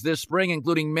offerings this spring,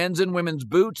 including men's and women's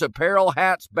boots, apparel,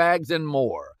 hats, bags, and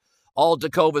more. All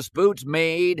Tecovas boots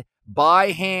made by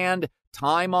hand,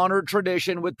 time-honored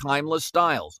tradition with timeless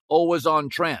styles, always on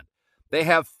trend. They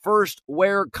have first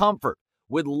wear comfort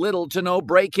with little to no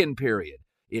break-in period.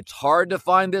 It's hard to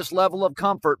find this level of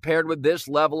comfort paired with this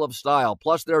level of style.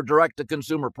 Plus, their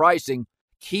direct-to-consumer pricing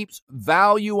keeps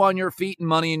value on your feet and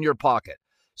money in your pocket.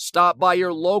 Stop by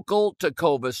your local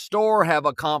Tecovas store, have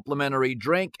a complimentary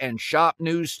drink, and shop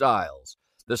new styles.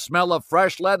 The smell of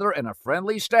fresh leather and a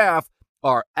friendly staff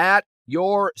are at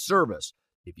your service.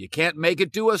 If you can't make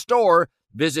it to a store,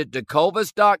 visit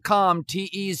Tecovas.com,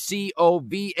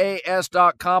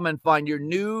 Tecovas.com, and find your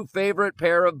new favorite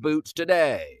pair of boots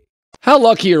today. How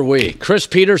lucky are we? Chris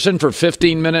Peterson, for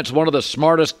 15 minutes, one of the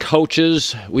smartest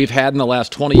coaches we've had in the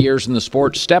last 20 years in the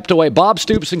sport, stepped away. Bob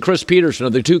Stoops and Chris Peterson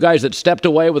are the two guys that stepped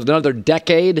away with another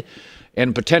decade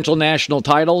and potential national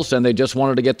titles, and they just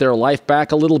wanted to get their life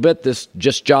back a little bit. This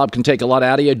job can take a lot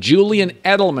out of you. Julian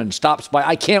Edelman stops by.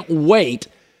 I can't wait.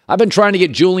 I've been trying to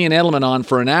get Julian Edelman on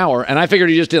for an hour, and I figured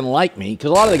he just didn't like me because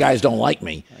a lot of the guys don't like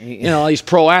me. You know, these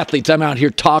pro athletes, I'm out here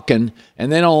talking,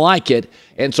 and they don't like it.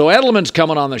 And so Edelman's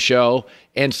coming on the show,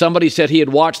 and somebody said he had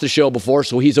watched the show before,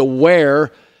 so he's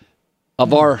aware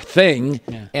of our thing.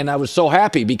 Yeah. And I was so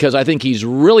happy because I think he's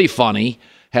really funny,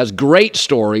 has great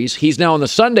stories. He's now on the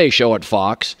Sunday show at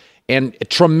Fox, and a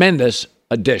tremendous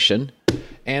addition.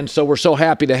 And so we're so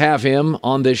happy to have him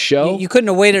on this show. You couldn't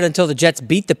have waited until the Jets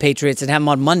beat the Patriots and have him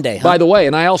on Monday, huh? By the way,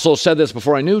 and I also said this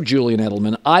before I knew Julian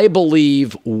Edelman, I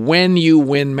believe when you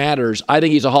win matters. I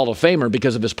think he's a Hall of Famer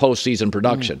because of his postseason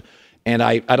production. And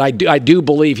I do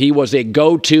believe he was a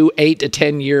go-to 8 to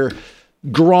 10 year.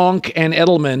 Gronk and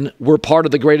Edelman were part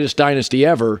of the greatest dynasty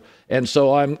ever. And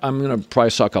so I'm going to probably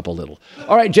suck up a little.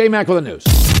 All right, J-Mac with the news.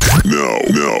 No.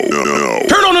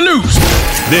 Turn on the news.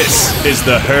 This is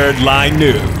the Herd Line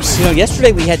News. You know,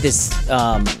 yesterday we had this,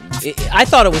 I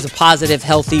thought it was a positive,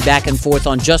 healthy back and forth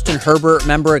on Justin Herbert,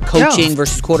 remember, coaching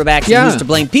versus quarterbacks and who's to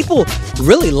blame. People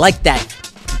really liked that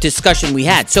discussion we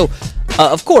had. So,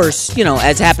 of course, you know,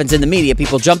 as happens in the media,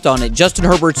 people jumped on it. Justin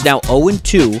Herbert's now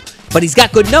 0-2, but he's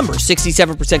got good numbers.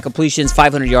 67% completions,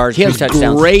 500 yards, 3 touchdowns. He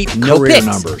has great career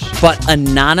numbers. But an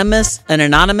anonymous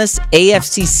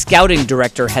AFC scouting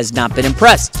director has not been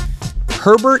impressed.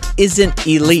 Herbert isn't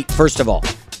elite, first of all.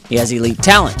 He has elite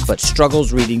talent, but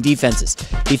struggles reading defenses.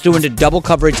 He threw into double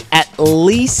coverage at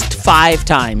least 5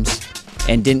 times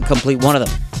and didn't complete one of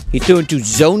them. He threw into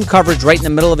zone coverage right in the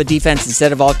middle of a defense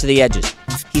instead of off to the edges.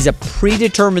 He's a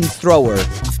predetermined thrower,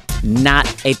 not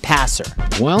a passer.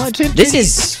 Well, this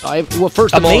is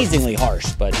first of all, amazingly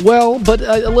harsh. But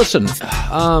listen,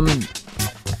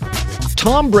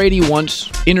 Tom Brady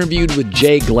once interviewed with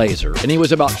Jay Glazer, and he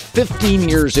was about 15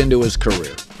 years into his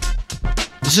career.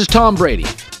 This is Tom Brady.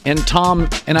 And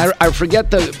I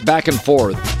forget the back and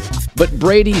forth, but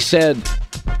Brady said,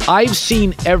 I've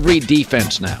seen every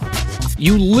defense now.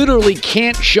 You literally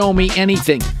can't show me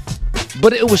anything.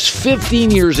 But it was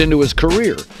 15 years into his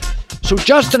career. So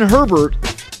Justin Herbert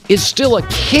is still a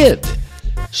kid.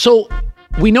 So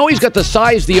we know he's got the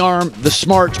size, the arm, the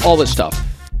smarts, all this stuff.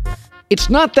 It's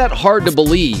not that hard to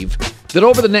believe that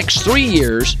over the next 3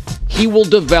 years, he will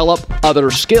develop other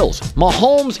skills.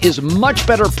 Mahomes is much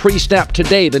better pre-snap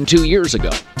today than 2 years ago.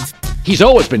 He's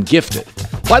always been gifted.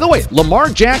 By the way, Lamar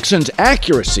Jackson's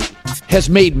accuracy has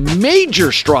made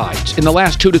major strides in the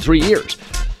last 2 to 3 years.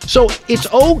 So it's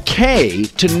okay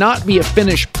to not be a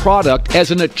finished product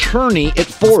as an attorney at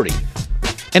 40.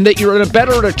 And that you're a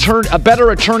better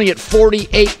attorney at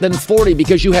 48 than 40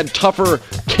 because you had tougher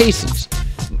cases.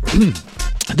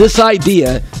 This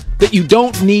idea that you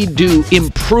don't need to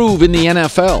improve in the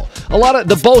NFL. A lot of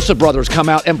the Bosa brothers come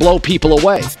out and blow people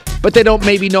away, but they don't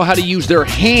maybe know how to use their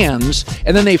hands,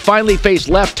 and then they finally face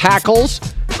left tackles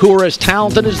who are as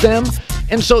talented as them.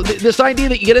 And so this idea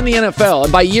that you get in the NFL,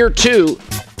 and by year 2,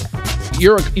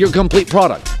 you're a complete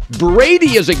product.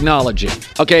 Brady is acknowledging,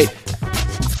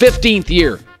 15th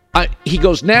year. He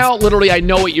goes, now literally I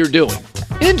know what you're doing.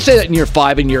 He didn't say that in year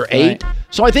 5 and year 8. Right.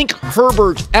 So I think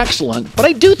Herbert's excellent, but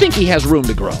I do think he has room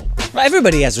to grow.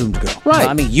 Everybody has room to grow. Right.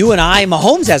 I mean, you and I,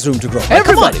 Mahomes has room to grow.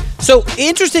 Everybody. Come on. So,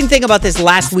 interesting thing about this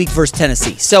last week versus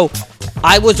Tennessee. So,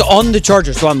 I was on the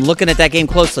Chargers, so I'm looking at that game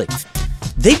closely.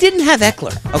 They didn't have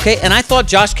Eckler, okay? And I thought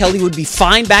Josh Kelly would be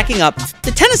fine backing up.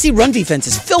 The Tennessee run defense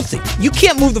is filthy. You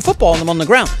can't move the football on them on the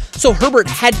ground. So, Herbert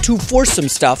had to force some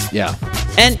stuff. Yeah.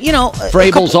 And,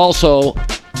 Vrabel's also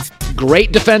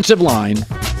great defensive line.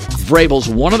 Vrabel's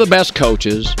one of the best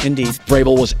coaches. Indeed.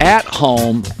 Vrabel was at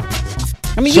home.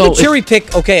 I mean, you can cherry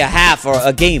pick, a half or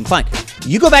a game, fine.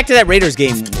 You go back to that Raiders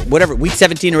game, whatever, week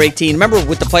 17 or 18. Remember,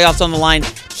 with the playoffs on the line,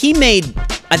 he made,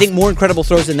 I think, more incredible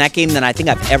throws in that game than I think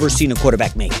I've ever seen a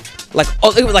quarterback make. Like,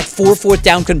 it was like 4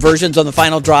 fourth-down conversions on the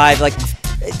final drive. Like,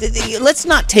 let's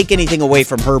not take anything away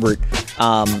from Herbert.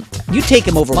 You take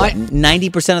him over,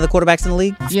 90% of the quarterbacks in the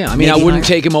league? Yeah, I mean, I wouldn't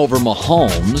take him over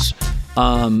Mahomes.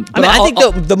 I think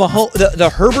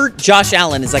the Herbert Josh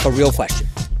Allen is like a real question,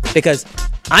 because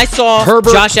I saw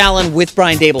Josh Allen with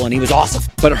Brian Daboll and he was awesome.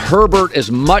 But Herbert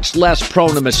is much less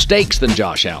prone to mistakes than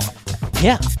Josh Allen.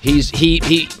 Yeah,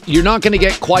 you're not going to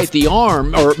get quite the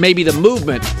arm or maybe the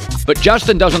movement, but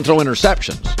Justin doesn't throw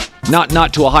interceptions.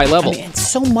 Not to a high level. I mean,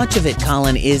 so much of it,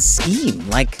 Colin, is scheme.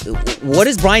 Like, what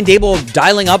is Brian Daboll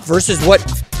dialing up versus what?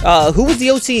 Who was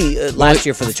the OC last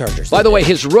year for the Chargers? By the way,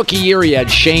 his rookie year, he had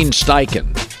Shane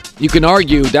Steichen. You can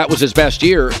argue that was his best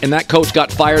year, and that coach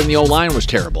got fired and the O-line was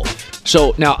terrible.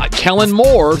 So now, Kellen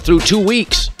Moore, through 2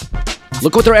 weeks,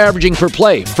 look what they're averaging per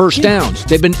play. First downs.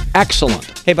 They've been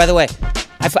excellent. Hey, by the way,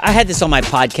 I had this on my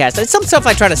podcast. It's some stuff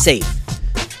I try to save.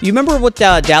 You remember what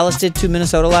Dallas did to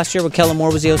Minnesota last year when Kellen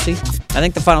Moore was the OC? I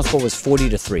think the final score was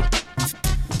 40-3.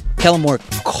 Kellen Moore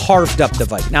carved up the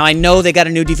Vikings. Now, I know they got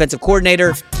a new defensive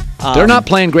coordinator. They're not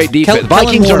playing great defense.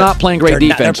 Vikings are not playing great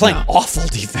defense. They're playing awful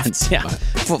defense. Yeah,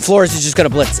 Flores is just going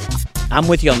to blitz it. I'm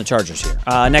with you on the Chargers here.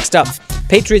 Next up,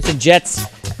 Patriots and Jets.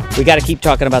 We got to keep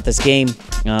talking about this game.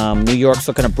 New York's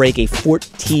looking to break a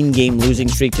 14-game losing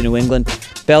streak to New England.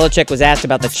 Belichick was asked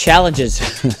about the challenges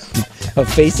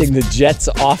of facing the Jets'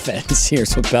 offense.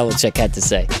 Here's what Belichick had to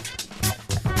say.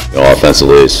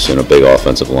 Offensively, it's big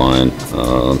offensive line.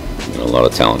 A lot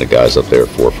of talented guys up there,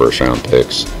 4 first-round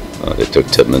picks. They took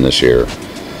Tippmann this year,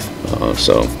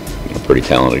 so pretty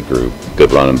talented group.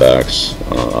 Good running backs.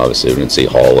 Obviously, we didn't see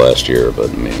Hall last year, but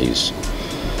I mean he's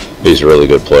a really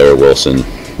good player. Wilson,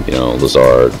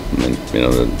 Lazard. I mean,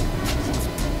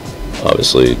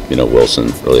 obviously,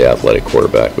 Wilson, really athletic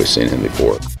quarterback. We've seen him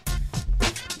before.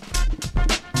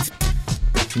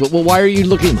 Well, why are you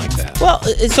looking like that? Well,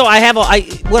 so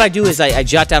what I do is I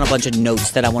jot down a bunch of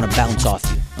notes that I want to bounce off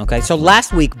you. Okay, so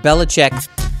last week, Belichick,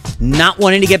 not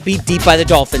wanting to get beat deep by the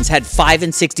Dolphins, had 5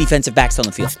 and 6 defensive backs on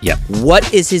the field. Yep.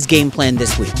 What is his game plan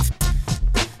this week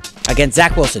against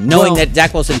Zach Wilson, knowing that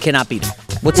Zach Wilson cannot beat him?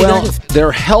 What's he going to do?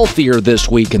 They're healthier this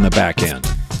week in the back end.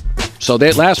 So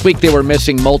last week they were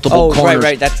missing multiple corners.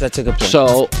 Right. That's a good point.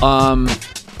 So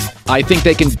I think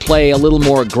they can play a little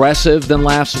more aggressive than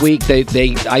last week.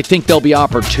 I think there'll be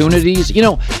opportunities.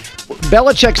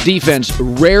 Belichick's defense,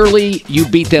 rarely you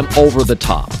beat them over the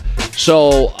top.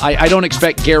 So I don't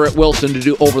expect Garrett Wilson to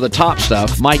do over-the-top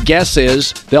stuff. My guess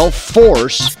is they'll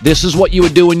force, this is what you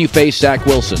would do when you face Zach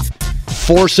Wilson,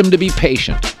 force him to be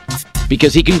patient,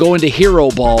 because he can go into hero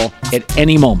ball at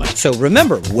any moment. So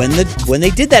remember, when they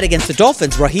did that against the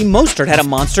Dolphins, Raheem Mostert had a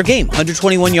monster game,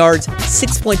 121 yards,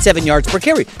 6.7 yards per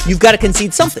carry. You've got to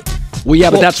concede something.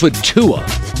 Well, but that's with Tua.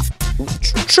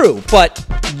 True, but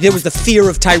there was the fear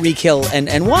of Tyreek Hill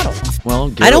and Waddle.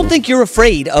 Well, I don't think you're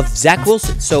afraid of Zach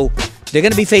Wilson. So they're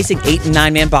going to be facing 8 and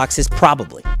 9 man boxes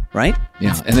probably, right?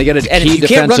 Yeah, and they got a key defensive. And if you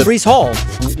can't run Breece Hall,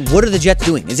 what are the Jets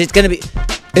doing? Is it going to be?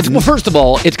 Well, first of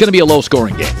all, it's going to be a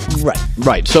low-scoring game.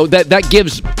 Right. So that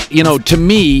gives, to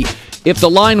me, if the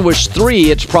line was 3,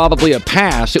 it's probably a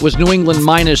pass. It was New England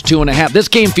minus 2.5. This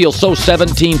game feels so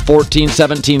 17-14,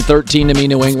 17-13 to me,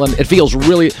 New England. It feels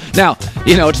really... Now,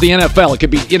 it's the NFL. It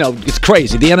could be, it's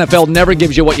crazy. The NFL never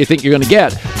gives you what you think you're going to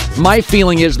get. My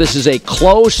feeling is this is a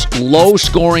close,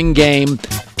 low-scoring game.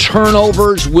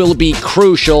 Turnovers will be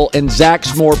crucial, and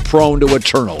Zach's more prone to a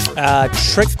turnover.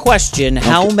 Trick question. Okay.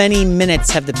 How many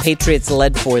minutes have the Patriots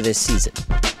led for this season?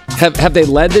 Have they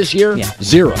led this year? Yeah.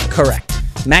 0. Correct.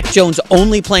 Mac Jones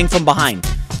only playing from behind,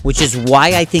 which is why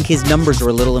I think his numbers are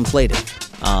a little inflated.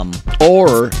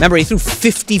 Remember, he threw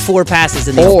 54 passes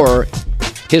in the Or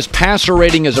his passer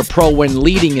rating as a pro when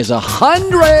leading is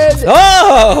 100.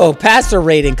 Oh, passer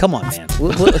rating. Come on, man.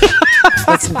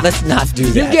 Let's not do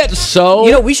that. You get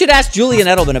so... we should ask Julian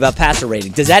Edelman about passer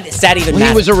rating. Does that even matter?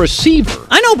 He was a receiver.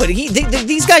 I know, but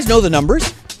these guys know the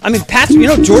numbers. I mean,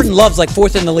 Jordan Love's like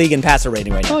 4th in the league in passer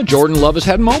rating right now. Oh, Jordan Love has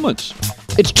had moments.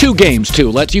 It's 2 games,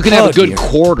 too. You can have a good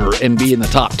quarter and be in the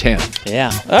top 10.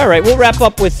 Yeah. All right, we'll wrap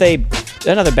up with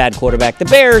another bad quarterback, the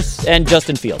Bears and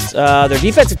Justin Fields. Their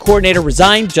defensive coordinator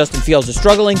resigned. Justin Fields is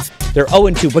struggling. They're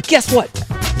 0-2. But guess what?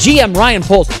 GM Ryan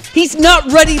Poles, he's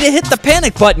not ready to hit the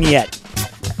panic button yet.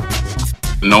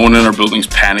 No one in our building's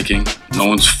panicking. No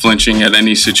one's flinching at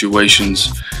any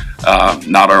situations.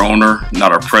 Not our owner,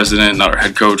 not our president, not our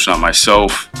head coach, not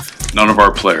myself, none of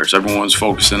our players. Everyone's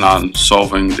focusing on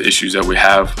solving the issues that we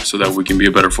have so that we can be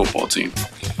a better football team.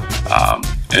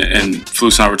 And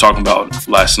Flus and I were talking about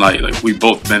last night, like we've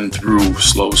both been through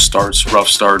slow starts, rough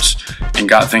starts, and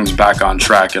got things back on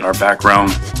track in our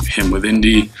background. Him with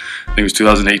Indy, I think it was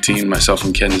 2018, myself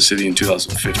in Kansas City in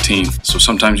 2015. So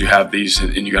sometimes you have these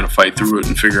and you got to fight through it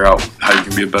and figure out how you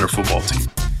can be a better football team.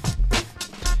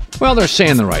 Well, they're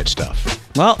saying the right stuff.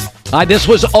 Well, I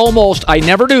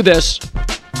never do this.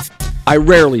 I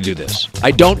rarely do this.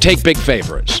 I don't take big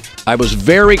favorites. I was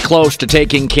very close to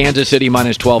taking Kansas City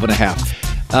minus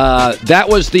 12.5. That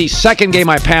was the second game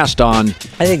I passed on.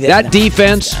 I think that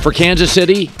defense for Kansas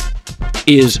City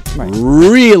is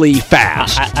really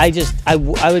fast.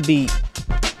 I would be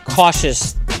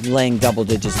cautious laying double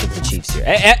digits with the Chiefs here.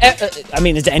 I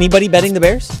mean, is anybody betting the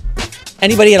Bears?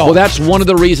 Anybody at all? Well, that's one of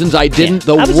the reasons I didn't.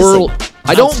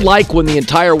 I don't like when the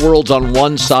entire world's on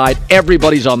one side.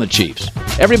 Everybody's on the Chiefs.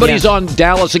 Everybody's on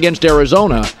Dallas against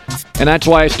Arizona, and that's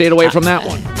why I stayed away from that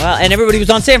one. Well, and everybody was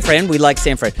on San Fran. We like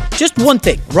San Fran. Just one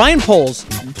thing. Ryan Poles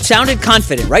sounded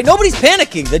confident, right? Nobody's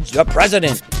panicking. The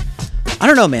president. I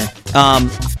don't know, man.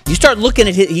 You start looking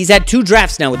at he's had 2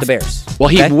 drafts now with the Bears. Well,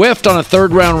 he whiffed on a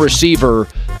third-round receiver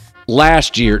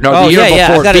last year. No, the year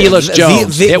before. Velus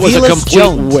Jones. It was a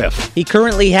complete whiff. He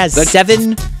currently has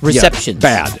 7 receptions.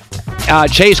 Bad.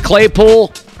 Chase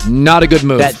Claypool, not a good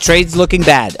move. That trade's looking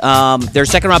bad. Their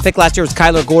second-round pick last year was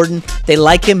Kyler Gordon. They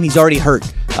like him. He's already hurt.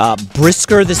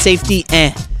 Brisker, the safety,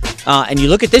 and you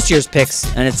look at this year's picks,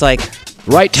 and it's like...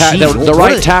 the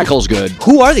right tackle's good.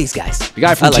 Who are these guys? The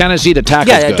guy from Tennessee, the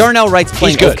tackle's good. Yeah, Darnell Wright's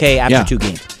playing okay after 2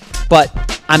 games.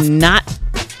 But I'm not...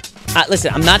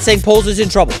 listen, I'm not saying Poles is in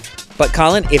trouble. But,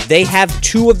 Colin, if they have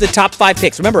 2 of the top 5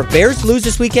 picks, remember, if Bears lose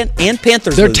this weekend and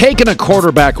Panthers They're lose. taking a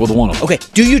quarterback with one of them. Okay,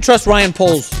 do you trust Ryan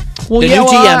Poles, new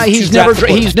GM,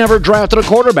 he's never drafted a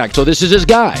quarterback, so this is his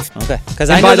guy. Okay,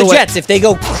 because I know the Jets, if they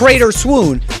go crater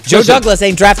swoon, Joe Douglas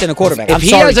ain't drafting a quarterback. If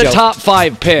he has a top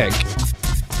 5 pick,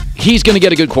 he's going to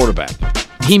get a good quarterback.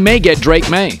 He may get Drake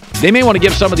May. They may want to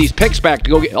give some of these picks back to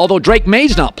go get, although Drake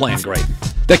May's not playing great.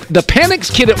 The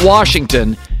Penix kid at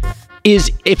Washington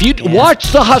is, if you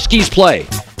watch the Huskies play,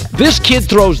 this kid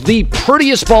throws the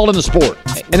prettiest ball in the sport.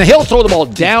 And he'll throw the ball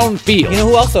downfield. You know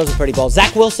who else throws a pretty ball?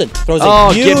 Zach Wilson throws a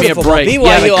beautiful give me a break.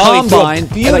 ball.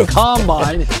 The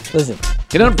combine. Listen.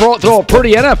 He doesn't throw a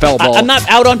pretty NFL ball. I'm not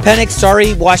out on Penix.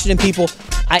 Sorry, Washington people.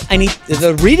 I need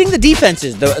reading the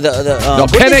defenses. What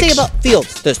do they say about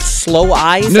Fields? The slow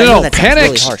eyes. No.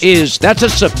 Penix that's a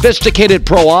sophisticated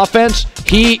pro offense.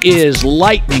 He is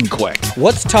lightning quick.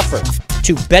 What's tougher,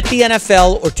 to bet the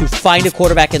NFL or to find a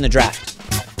quarterback in the draft?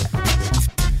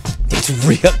 It's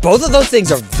real. Both of those things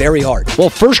are very hard. Well,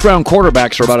 first-round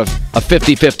quarterbacks are about a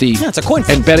 50-50. Yeah, it's a coin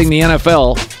flip. And betting the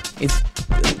NFL,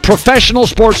 professional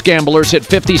sports gamblers hit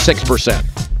 56%.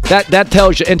 That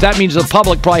tells you, and that means the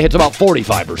public probably hits about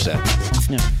 45%.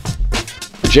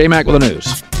 Yeah. J-Mac with the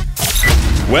news.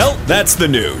 Well, that's the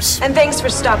news. And thanks for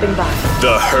stopping by.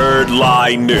 The Herd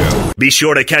Lie News. Be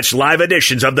sure to catch live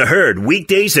editions of The Herd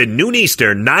weekdays at noon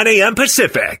Eastern, 9 a.m.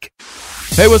 Pacific.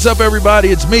 Hey, what's up, everybody?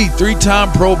 It's me,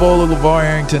 3-time Pro Bowler LeVar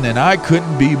Arrington, and I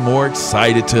couldn't be more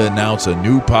excited to announce a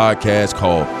new podcast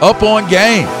called Up On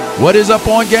Game. What is Up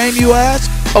On Game, you ask?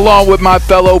 Along with my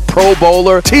fellow Pro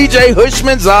Bowler, TJ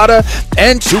Houshmandzadeh,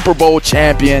 and Super Bowl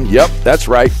champion, yep, that's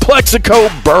right, Plexico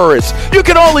Burress. You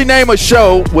can only name a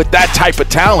show with that type of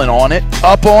talent on it.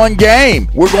 Up On Game.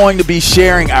 We're going to be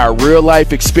sharing our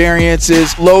real-life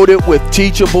experiences loaded with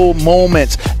teachable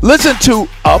moments. Listen to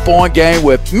Up On Game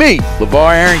with me, LeVar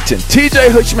Arrington, TJ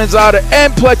Houshmandzadeh,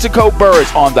 and Plexico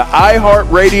Burress on the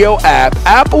iHeartRadio app,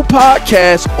 Apple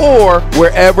Podcasts, or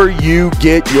wherever you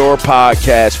get your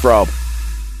podcasts from.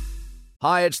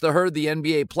 Hi, it's The Herd. The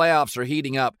NBA playoffs are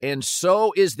heating up, and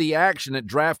so is the action at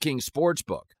DraftKings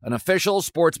Sportsbook, an official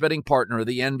sports betting partner of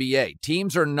the NBA.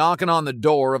 Teams are knocking on the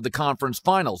door of the conference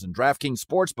finals, and DraftKings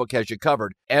Sportsbook has you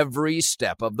covered every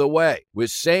step of the way with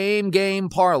same-game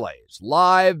parlays,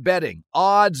 live betting,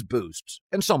 odds boosts,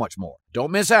 and so much more.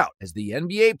 Don't miss out as the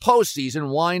NBA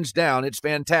postseason winds down. It's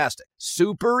fantastic.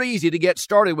 Super easy to get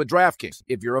started with DraftKings.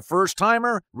 If you're a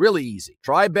first-timer, really easy.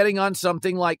 Try betting on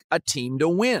something like a team to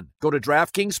win. Go to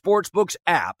DraftKings Sportsbook's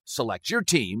app, select your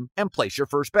team, and place your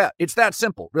first bet. It's that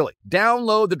simple, really.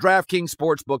 Download the DraftKings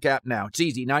Sportsbook app now. It's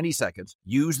easy, 90 seconds.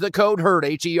 Use the code HERD,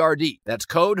 H-E-R-D. That's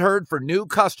code HERD for new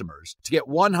customers to get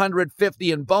 $150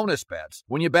 in bonus bets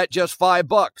when you bet just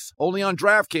 $5. Only on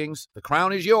DraftKings. The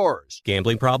crown is yours.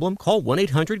 Gambling problem? Call Call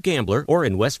 1-800-GAMBLER or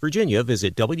in West Virginia,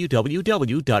 visit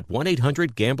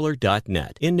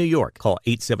www.1800gambler.net. In New York, call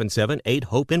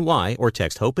 877-8-HOPE-NY or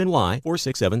text HOPE-NY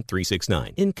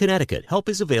 467-369. In Connecticut, help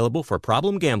is available for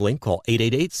problem gambling. Call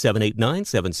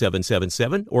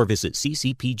 888-789-7777 or visit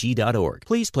ccpg.org.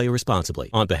 Please play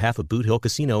responsibly. On behalf of Boot Hill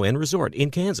Casino and Resort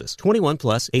in Kansas. 21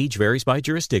 plus, age varies by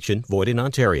jurisdiction, void in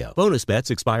Ontario. Bonus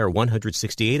bets expire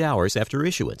 168 hours after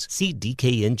issuance. See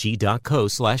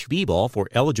dkng.co/bball for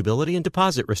eligibility and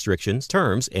deposit restrictions,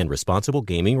 terms, and responsible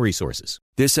gaming resources.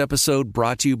 This episode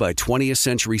brought to you by 20th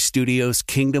Century Studios'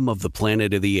 Kingdom of the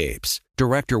Planet of the Apes.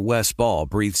 Director Wes Ball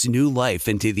breathes new life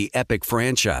into the epic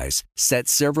franchise, set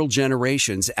several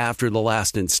generations after the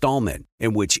last installment,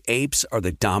 in which apes are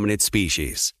the dominant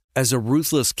species. As a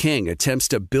ruthless king attempts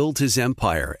to build his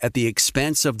empire at the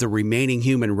expense of the remaining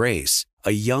human race,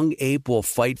 a young ape will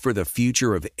fight for the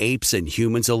future of apes and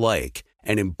humans alike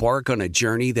and embark on a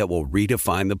journey that will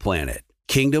redefine the planet.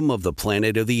 Kingdom of the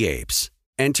Planet of the Apes.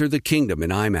 Enter the kingdom in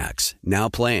IMAX, now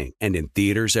playing and in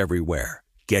theaters everywhere.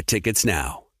 Get tickets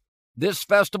now. This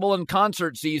festival and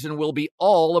concert season will be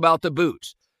all about the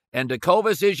boots, and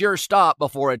Tecovas is your stop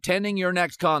before attending your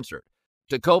next concert.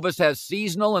 Tecovas has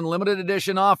seasonal and limited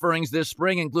edition offerings this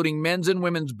spring, including men's and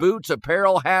women's boots,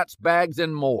 apparel, hats, bags,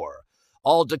 and more.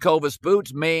 All Tecovas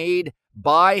boots made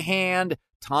by hand,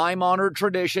 time-honored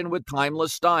tradition with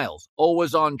timeless styles,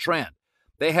 always on trend.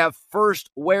 They have first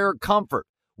wear comfort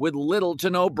with little to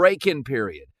no break-in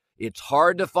period. It's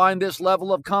hard to find this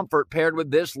level of comfort paired with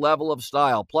this level of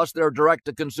style. Plus, their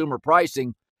direct-to-consumer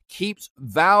pricing keeps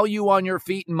value on your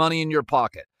feet and money in your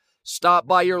pocket. Stop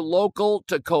by your local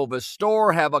Tecovas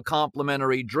store, have a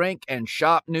complimentary drink, and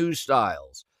shop new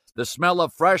styles. The smell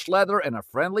of fresh leather and a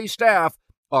friendly staff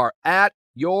are at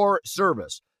your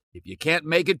service. If you can't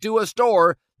make it to a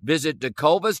store, visit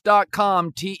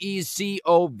Tecovas.com,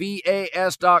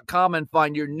 Tecovas.com, and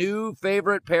find your new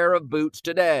favorite pair of boots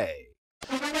today.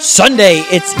 Sunday,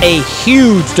 it's a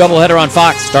huge doubleheader on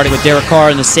Fox, starting with Derek Carr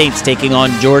and the Saints taking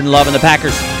on Jordan Love and the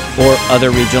Packers for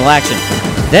other regional action.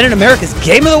 Then in America's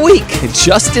Game of the Week,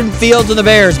 Justin Fields and the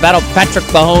Bears battle Patrick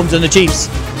Mahomes and the Chiefs.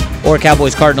 Or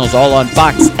Cowboys-Cardinals, all on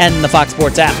Fox and the Fox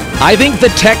Sports app. I think the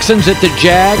Texans at the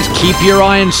Jags, keep your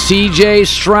eye on C.J.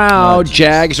 Stroud.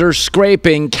 Jags are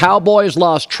scraping. Cowboys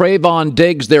lost Trayvon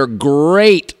Diggs. They're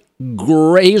great.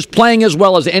 He's playing as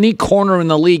well as any corner in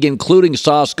the league, including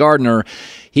Sauce Gardner.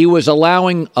 He was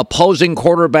allowing opposing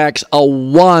quarterbacks a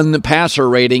 1 passer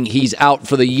rating. He's out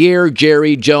for the year.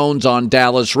 Jerry Jones on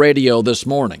Dallas radio this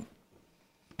morning.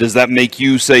 Does that make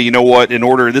you say, you know what,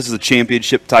 this is a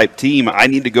championship-type team, I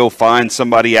need to go find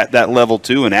somebody at that level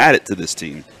too and add it to this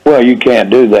team? Well, you can't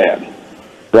do that.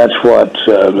 That's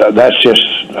just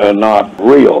not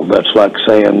real. That's like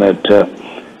saying that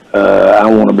I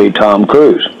want to be Tom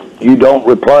Cruise. You don't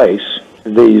replace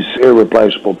these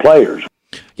irreplaceable players.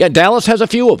 Yeah, Dallas has a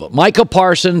few of them. Micah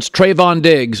Parsons, Trayvon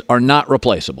Diggs are not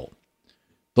replaceable.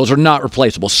 Those are not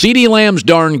replaceable. CeeDee Lamb's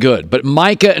darn good, but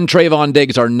Micah and Trayvon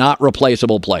Diggs are not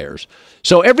replaceable players.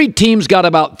 So every team's got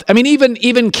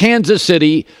even Kansas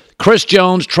City, Chris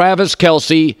Jones, Travis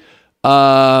Kelce,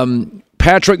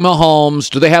 Patrick Mahomes.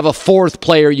 Do they have a fourth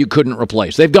player you couldn't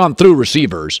replace? They've gone through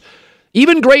receivers.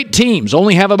 Even great teams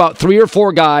only have about 3 or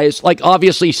 4 guys, like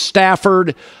obviously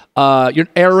Stafford,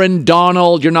 Aaron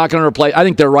Donald, you're not going to replace. I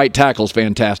think their right tackle's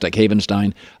fantastic,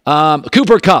 Havenstein.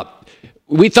 Cooper Kupp.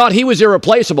 We thought he was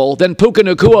irreplaceable. Then Puka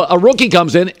Nacua, a rookie,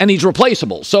 comes in, and he's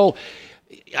replaceable. So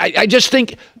I just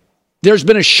think there's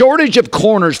been a shortage of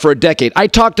corners for a decade. I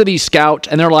talk to these scouts,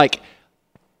 and they're like,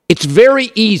 it's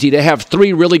very easy to have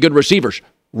 3 really good receivers.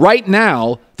 Right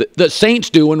now, the Saints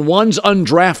do, and one's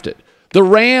undrafted. The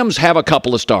Rams have a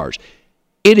couple of stars.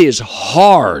 It is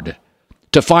hard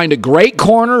to find a great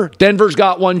corner. Denver's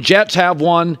got one. Jets have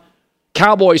one.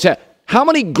 Cowboys have. How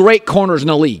many great corners in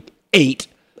the league? 8.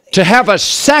 To have a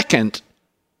second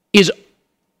the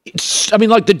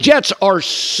Jets are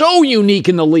so unique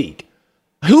in the league.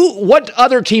 What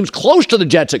other team's close to the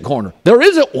Jets at corner? There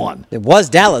isn't one. It was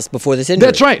Dallas before this injury.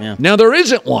 That's right. Yeah. Now there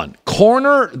isn't one.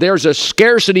 Corner, there's a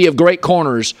scarcity of great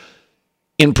corners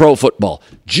in pro football.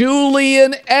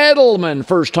 Julian Edelman,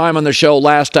 first time on the show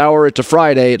last hour. It's a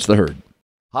Friday. It's the Herd.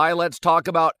 Hi, let's talk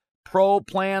about Pro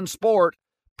Plan Sport.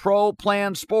 Pro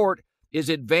Plan Sport is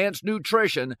advanced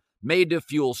nutrition made to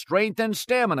fuel strength and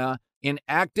stamina in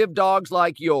active dogs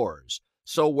like yours.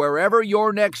 So wherever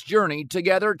your next journey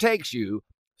together takes you,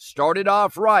 start it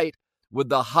off right with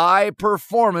the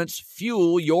high-performance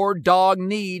fuel your dog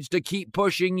needs to keep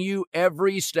pushing you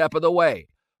every step of the way.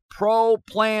 Pro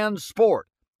Plan Sport.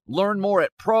 Learn more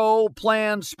at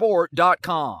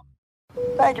ProPlansport.com.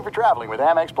 Thank you for traveling with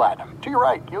Amex Platinum. To your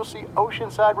right, you'll see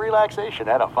oceanside relaxation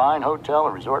at a fine hotel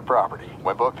and resort property.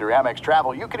 When booked through Amex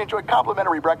Travel, you can enjoy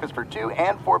complimentary breakfast for 2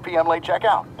 and 4 p.m. late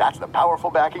checkout. That's the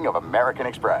powerful backing of American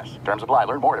Express. Terms apply.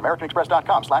 Learn more at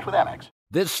americanexpress.com/withAmex.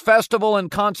 This festival and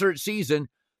concert season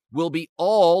will be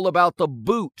all about the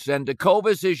boots, and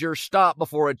Tecovas is your stop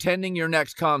before attending your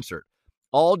next concert.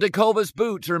 All Tecovas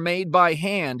boots are made by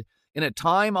hand in a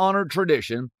time-honored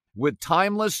tradition with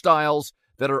timeless styles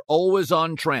that are always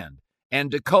on trend.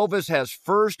 And Tecovas has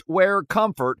first wear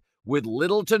comfort with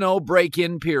little to no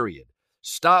break-in period.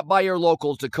 Stop by your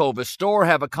local Tecovas store,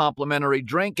 have a complimentary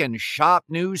drink, and shop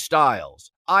new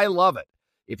styles. I love it.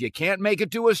 If you can't make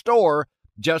it to a store,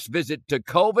 just visit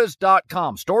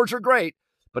Tecovas.com. Stores are great,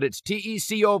 but it's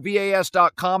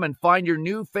Tecovas.com and find your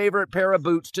new favorite pair of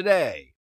boots today.